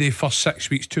use the first 6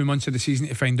 weeks, 2 months of the season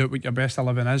to find out what your best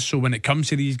 11 is. So when it comes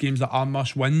to these games that are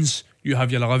must wins, you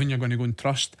have your 11 you're going to go and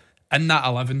trust. In that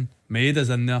 11, Maeda's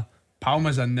in there,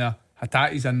 Palma's in there,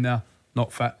 Hatate's in there,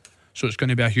 not fit. So it's going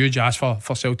to be a huge ask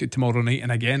for Celtic tomorrow night.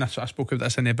 And again, I spoke of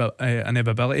this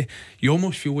inevitability. You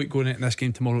almost feel like going into this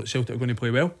game tomorrow that Celtic are going to play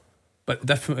well, but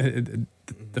the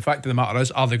fact of the matter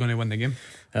is, are they going to win the game?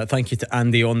 Thank you to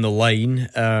Andy on the line.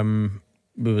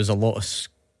 There was a lot of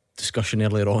discussion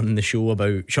earlier on in the show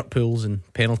about shirt pulls and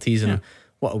penalties, and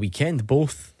what a weekend.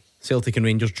 Both Celtic and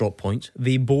Rangers dropped points.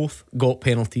 They both got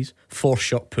penalties for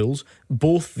shirt pulls.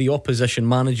 Both the opposition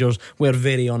managers were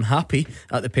very unhappy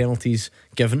at the penalties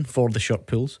given for the shirt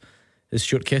pulls. Has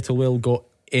Stuart Kettlewell got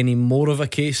any more of a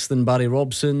case than Barry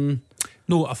Robson?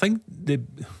 No, I think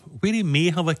where he may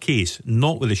have a case,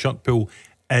 not with the shirt pull,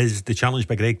 is the challenge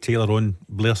by Greg Taylor on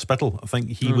Blair Spittle. I think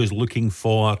he was looking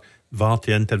for VAR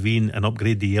to intervene and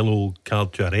upgrade the yellow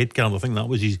card to a red card. I think that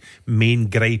was his main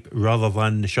gripe rather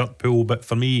than the shirt pull. But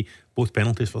for me, both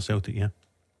penalties for Celtic. Well,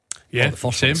 the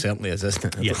first one certainly is,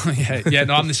 isn't it? Yeah,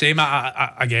 no, I'm the same.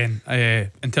 Again,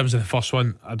 in terms of the first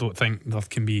one, I don't think there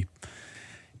can be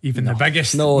even the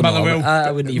biggest Motherwell,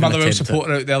 I wouldn't even Motherwell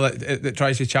supporter out there that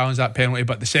tries to challenge that penalty.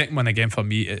 But the second one, again, for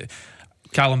me,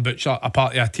 Callum Butcher, a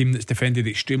part of a team that's defended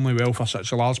extremely well for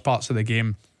such large parts of the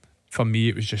game. For me,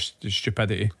 it was just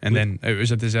stupidity, and then it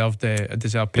was a deserved penalty.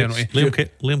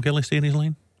 Liam Kelly stayed in his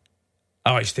line?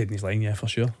 Oh, he stayed in his line, yeah, for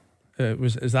sure.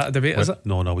 Is that a debate? Is it?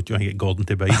 No, we're trying to get Gordon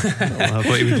to bite. I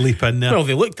thought he would leap in there. Well,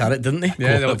 they looked at it, didn't they?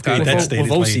 Yeah, they looked at it.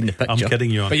 We've all seen the picture. I'm kidding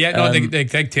you on. But yeah, no, the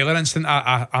Greg Taylor incident,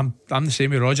 I'm the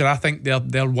same with Roger. I think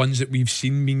they're ones that we've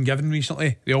seen being given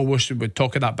recently. They always would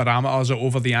talk of that barometer as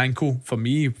over the ankle. For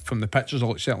me, from the pictures,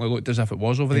 it certainly looked as if it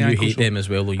was over the ankle. You hate them as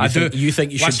well, though. You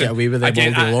think you should get away with them all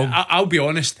day long? I'll be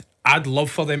honest, I'd love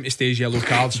for them to stay as yellow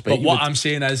cards, but what I'm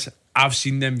saying is, I've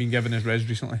seen them being given as reds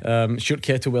recently. Stuart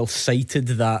Kettlewell cited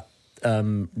that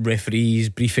referee's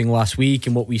briefing last week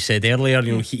and what we said earlier.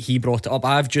 He brought it up.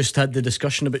 I've just had the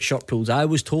discussion about shirt pulls. I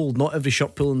was told not every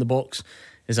shirt pull in the box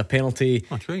is a penalty.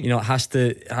 That's right.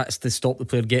 It has to stop the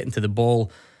player getting to the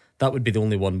ball. That would be the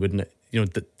only one, wouldn't it?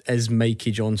 Is Mikey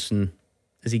Johnson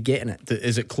Is he getting it?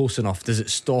 Is it close enough? Does it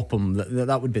stop him?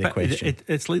 That would be the question.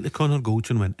 It's like the Connor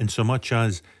Goldson one, in so much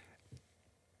as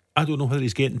I don't know whether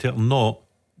he's getting to it or not,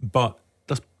 but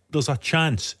there's a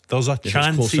chance. There's a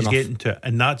chance he's getting to it,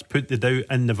 and that's put the doubt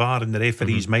in the VAR and the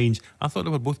referees' minds. I thought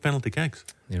they were both penalty kicks.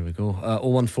 There we go.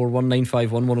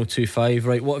 01419511025.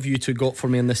 Right, what have you two got for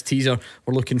me in this teaser?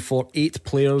 We're looking for 8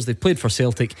 players. They've played for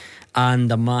Celtic and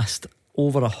amassed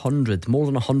over 100, more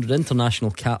than 100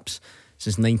 international caps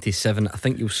since 97. I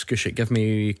think you'll scoosh it. Give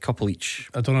me a couple each.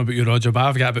 I don't know about you, Roger, but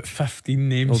I've got about 15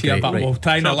 names here, but we'll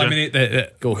try and eliminate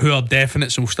who are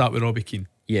definite. So we'll start with Robbie Keane.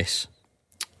 Yes.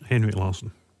 Henrik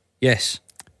Larsson. Yes.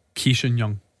 Keishan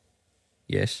Young.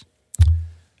 Yes.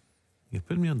 You're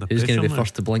putting me under Who's pressure. Who's going to be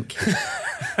first to blink?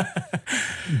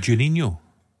 Juninho.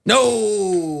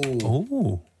 No.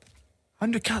 Oh.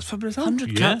 100 caps for Brazil.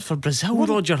 100 caps for Brazil,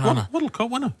 Roger Hanna. World Cup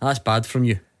winner. That's bad from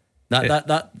you.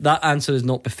 That answer is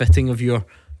not befitting of your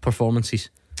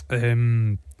performances. Do you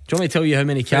want me to tell you how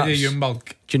many caps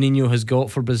Juninho has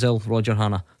got for Brazil, Roger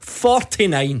Hanna?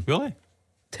 49. Really?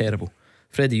 Terrible.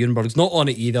 Freddie Ljungberg's not on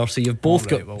it either, so you've both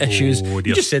got issues. You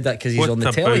just said that because he's on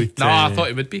the telly. No, I thought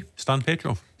he would be. Stan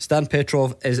Petrov. Stan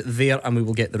Petrov is there, and we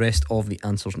will get the rest of the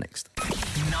answers next.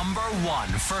 Number 1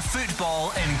 for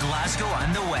football in Glasgow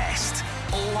and the West.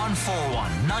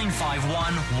 0141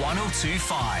 951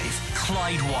 1025.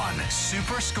 Clyde 1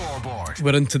 Super Scoreboard.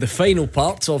 We're into the final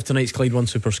parts of tonight's Clyde 1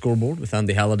 Super Scoreboard with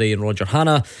Andy Halliday and Roger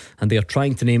Hanna, and they are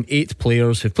trying to name 8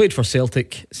 players who've played for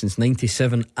Celtic since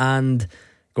 97 and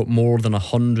got more than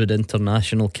 100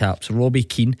 international caps. Robbie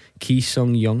Keane,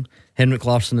 Ki-Sung Young, Henrik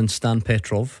Larsson and Stan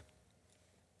Petrov.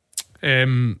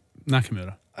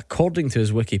 Nakamura. According to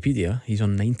his Wikipedia, he's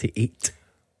on 98.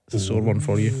 It's a sore one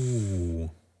for you.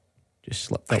 Just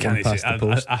slipped that one past the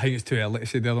post. I think it's too early to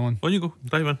say the other one. On you go,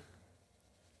 dive in.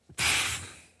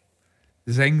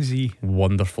 Zengzi.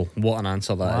 Wonderful. What an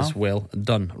answer that is. Well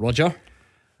done. Roger?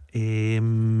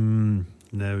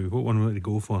 Now, what one would we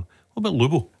go for? What about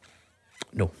Lubo?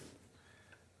 No.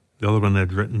 The other one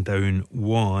I'd written down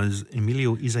was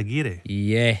Emilio Izaguirre.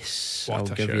 Yes, I'll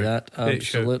give you that.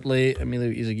 Absolutely.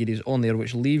 Emilio Izaguirre is on there,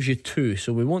 which leaves you 2.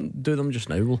 So we won't do them just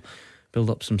now. We'll build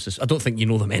up some. I don't think you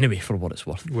know them anyway, for what it's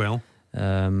worth. Well,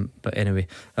 but anyway,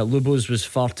 Lubo's was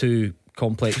far too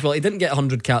complex. Well, he didn't get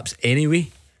 100 caps anyway.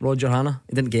 Roger Hanna,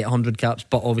 he didn't get 100 caps,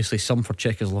 but obviously some for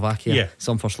Czechoslovakia,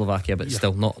 some for Slovakia, but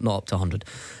still not up to 100.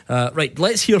 Right,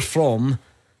 let's hear from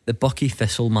the Bucky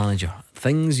Thistle manager.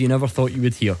 Things you never thought you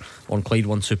would hear on Clyde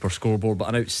 1 Super Scoreboard. But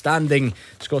an outstanding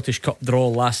Scottish Cup draw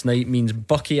last night means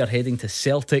Bucky are heading to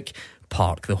Celtic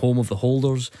Park, the home of the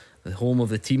holders, the home of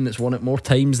the team that's won it more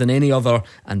times than any other,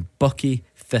 and Bucky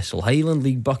Thistle, Highland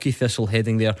League Bucky Thistle,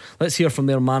 heading there. Let's hear from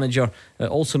their manager,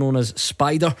 also known as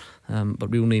Spider,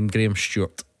 but real name Graham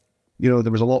Stewart. You know,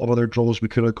 there was a lot of other draws we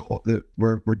could have got that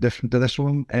were different to this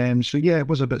one. So yeah, it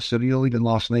was a bit surreal even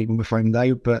last night when we found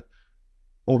out, but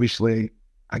obviously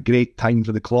a great time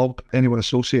for the club, anyone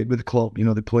associated with the club, you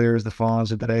know, the players, the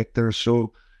fans, the directors,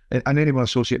 so, and anyone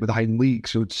associated with the Highland League.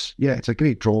 So it's a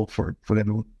great draw for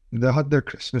everyone. They had their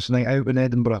Christmas night out in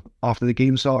Edinburgh after the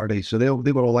game Saturday, so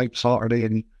they were all out Saturday,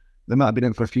 and they might have been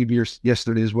in for a few beers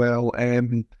yesterday as well.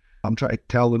 I'm trying to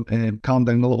tell them, calm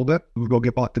down a little bit. We've got to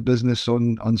get back to business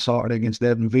on Saturday against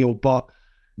Devon Vale. But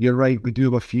you're right, we do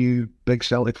have a few big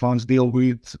Celtic fans, Dale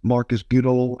Wood, Marcus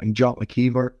Goodall and Jack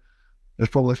McKeever. There's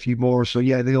probably a few more. So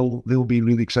yeah, they'll be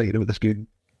really excited about this game.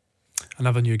 I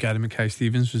never knew Gary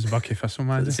Mackay-Stevens was the Bucky Thistle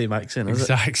manager. The same accent, is it?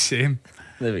 Exact same.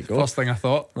 There we go. First thing I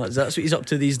thought. That's what he's up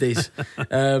to these days.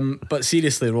 But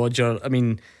seriously, Roger, I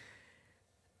mean,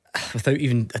 without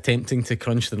even attempting to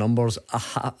crunch the numbers, a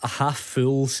half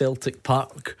full Celtic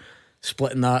Park,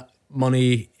 splitting that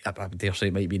money, I dare say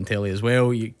it might be in telly as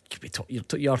well, you're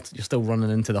still running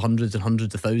into the hundreds and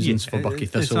hundreds of thousands for Bucky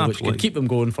Thistle, which could keep them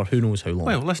going for who knows how long.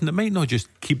 Well, listen, it might not just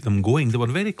keep them going. They were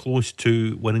very close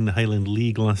to winning the Highland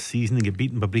League last season and get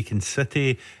beaten by Brecon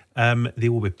City. They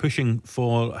will be pushing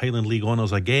for Highland League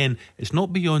honours again. It's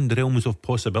not beyond the realms of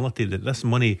possibility that this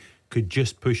money could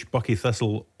just push Bucky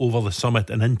Thistle over the summit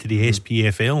and into the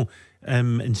SPFL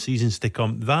in seasons to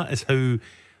come. That is how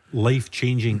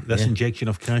life-changing this injection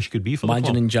of cash could be for the club.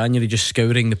 Imagine in January just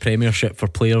scouring the Premiership for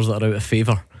players that are out of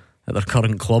favour at their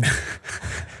current club.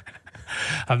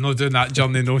 I'm not doing that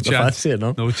journey, no chance.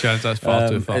 No chance, that's far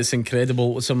too far. It's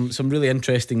incredible. Some really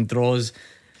interesting draws.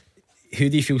 Who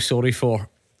do you feel sorry for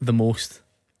the most?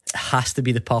 It has to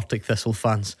be the Partick Thistle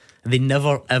fans. They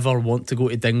never ever want to go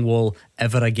to Dingwall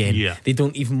ever again. They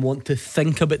don't even want to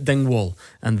think about Dingwall,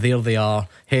 and there they are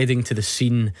heading to the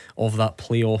scene of that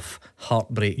playoff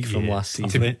heartbreak from last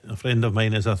season. A friend of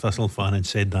mine is a Thistle fan and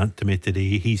said that to me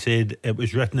today. He said it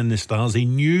was written in the stars. He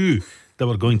knew they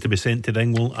were going to be sent to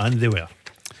Dingwall, and they were.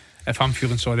 If I'm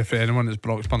feeling sorry for anyone, it's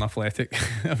Broxburn Athletic.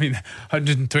 I mean,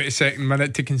 122nd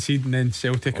minute to concede, and then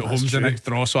Celtic at home's the next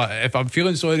draw. So if I'm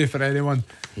feeling sorry for anyone,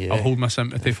 I'll hold my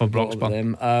sympathy for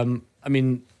Broxburn. I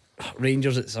mean,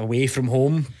 Rangers, it's away from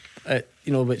home,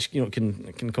 which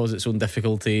can cause its own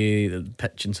difficulty, the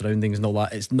pitch and surroundings and all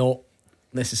that. It's not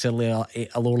necessarily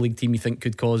a lower league team you think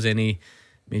could cause any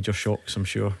major shocks. I'm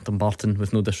sure Dumbarton,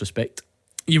 with no disrespect.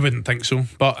 You wouldn't think so,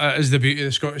 but it is the beauty of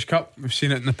the Scottish Cup. We've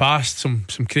seen it in the past. Some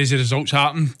crazy results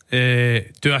happen. Do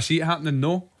I see it happening?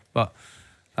 No, but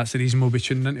that's the reason we'll be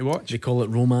tuning in to watch. They call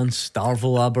it romance.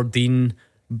 Darvel, Aberdeen,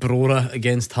 Brora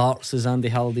against Hearts as Andy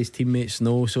Halliday's teammates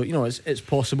know. So it's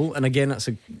possible. And again, that's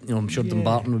I'm sure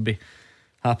Dumbarton would be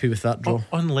happy with that draw.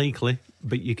 Unlikely,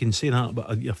 but you can say that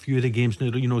about a few of the games now.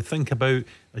 Think about,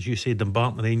 as you say,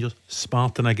 Dumbarton Rangers,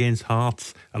 Spartan against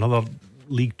Hearts, another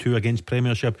League 2 against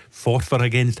Premiership, Forfar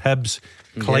against Hibs,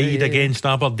 Clyde against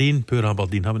Aberdeen. Poor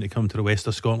Aberdeen having to come to the west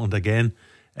of Scotland again.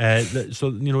 So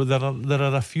there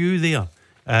are a few there.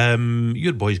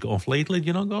 Your boys got off lightly, do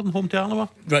you know, Gordon, home to Alloa?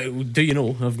 Right, do you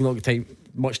know, I've not got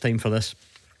much time for this.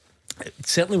 It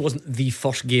certainly wasn't the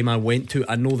first game I went to,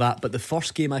 I know that, but the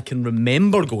first game I can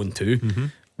remember going to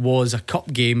was a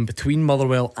cup game between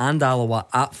Motherwell and Alloa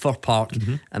at Fir Park,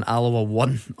 and Alloa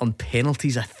won on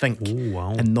penalties, I think. Oh,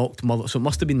 wow. And knocked Motherwell. So it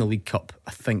must have been the League Cup,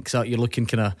 I think. So you're looking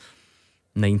kind of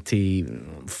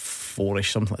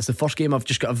 94ish, something. It's the first game I've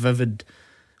just got a vivid,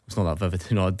 it's not that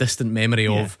vivid, a distant memory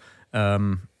of.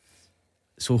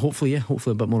 So hopefully a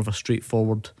bit more of a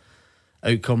straightforward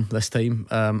outcome this time.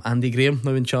 Andy Graham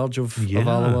now in charge of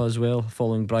Alloa as well,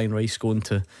 following Brian Rice going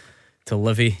to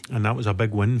Livy, and that was a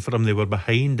big win for him. They were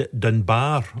behind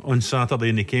Dunbar on Saturday,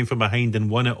 and they came from behind and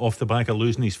won it off the back of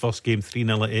losing his first game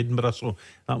 3-0 at Edinburgh. So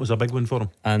that was a big win for him.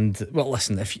 And well,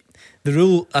 listen, the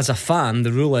rule as a fan,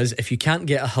 the rule is if you can't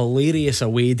get a hilarious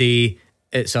away day,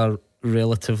 it's a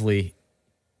relatively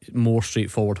more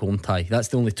straightforward home tie. That's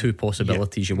the only two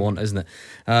possibilities you want, isn't it?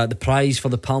 The prize for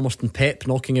the Palmerston Pep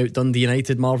knocking out Dundee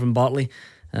United, Marvin Bartley.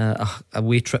 A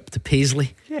away trip to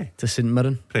Paisley, to St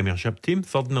Mirren, Premiership team,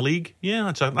 third in the league.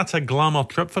 That's a glamour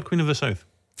trip for Queen of the South.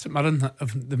 St Mirren,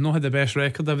 they've not had the best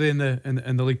record, have they, in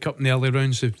the League Cup in the early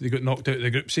rounds? They got knocked out of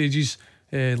the group stages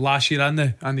last year and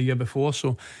the year before.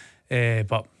 So,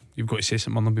 but you've got to say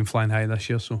St Mirren have been flying high this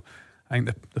year. So I think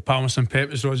the Palmerston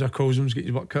Pep, as Roger calls them, get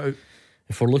your work cut out.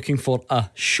 If we're looking for a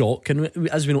shock, and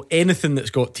as we know, anything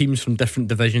that's got teams from different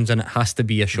divisions in it has to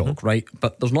be a shock, right?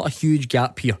 But there's not a huge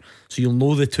gap here, so you'll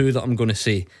know the two that I'm going to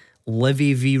say.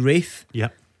 Livy v Wraith,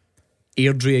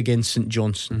 Airdrie against St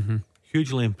Johnstone.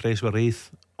 Hugely impressed with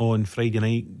Wraith on Friday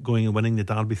night, going and winning the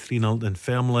derby 3-0 in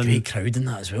Fairmont. Great crowd in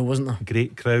that as well, wasn't there?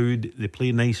 Great crowd. They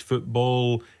play nice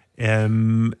football.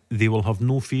 They will have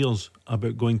no fears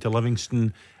about going to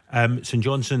Livingston. St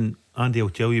Johnstone, Andy will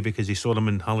tell you, because he saw them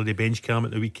in Halliday bench cam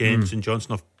at the weekend. St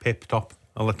Johnstone have pepped up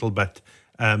a little bit.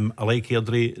 I like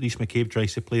Airdrie. Rhys McCabe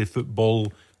tries to play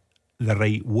football the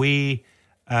right way.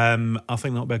 I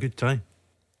think that'll be a good tie.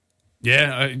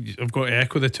 Yeah, I've got to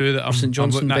echo the two that St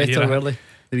Johnstone better, were they?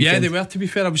 Yeah, they were, to be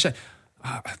fair.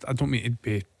 I don't mean to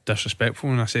be disrespectful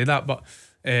when I say that, but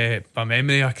by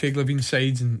memory, Craig Levine's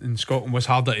sides in Scotland was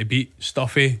harder to beat,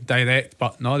 stuffy, direct,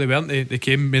 but no, they weren't. They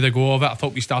came, made a go of it. I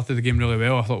thought we started the game really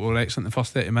well. I thought we were excellent the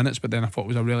first 30 minutes, but then I thought it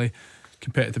was a really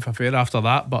competitive affair after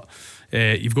that. But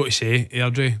you've got to say,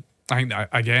 Airdrie, I think that,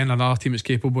 again, another team that's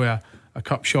capable of a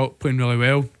cup shot, playing really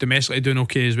well, domestically doing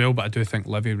okay as well, but I do think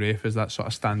Livy Wraith is that sort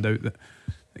of standout that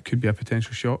it could be a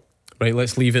potential shot. Right,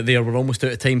 let's leave it there. We're almost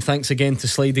out of time. Thanks again to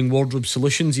Sliding Wardrobe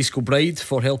Solutions, East Kilbride,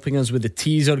 for helping us with the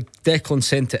teaser. Declan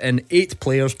sent it in. 8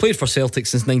 players, played for Celtic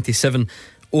since 97,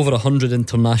 over 100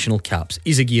 international caps.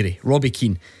 Izagiri, Robbie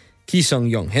Keane, Ki Sung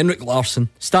Young, Henrik Larsson,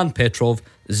 Stan Petrov,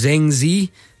 Zheng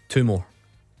Zi, 2 more.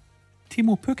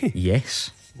 Timo Pukki. Yes.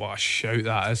 What a shout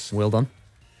that is. Well done.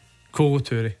 Kolo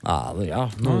Toure. There you are.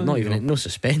 Not even no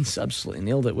suspense. Absolutely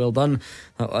nailed it. Well done.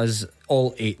 That was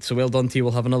all 8. So well done to you.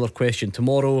 We'll have another question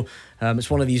tomorrow. It's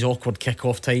one of these awkward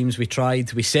kick-off times. We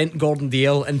sent Gordon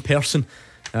DL in person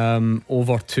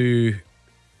over to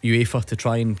UEFA to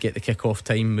try and get the kick-off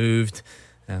time moved,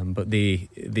 but they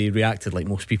reacted like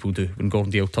most people do when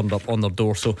Gordon DL turned up on their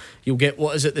door. So you'll get,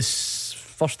 what is it, this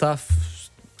first half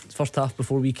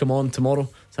before we come on tomorrow,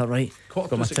 is that right?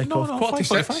 Got my tick off.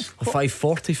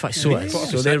 5:45.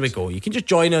 So there we go. You can just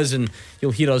join us and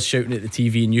you'll hear us shouting at the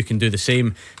TV, and you can do the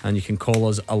same, and you can call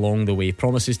us along the way.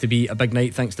 Promises to be a big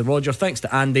night. Thanks to Roger, thanks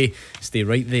to Andy. Stay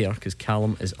right there because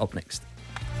Callum is up next.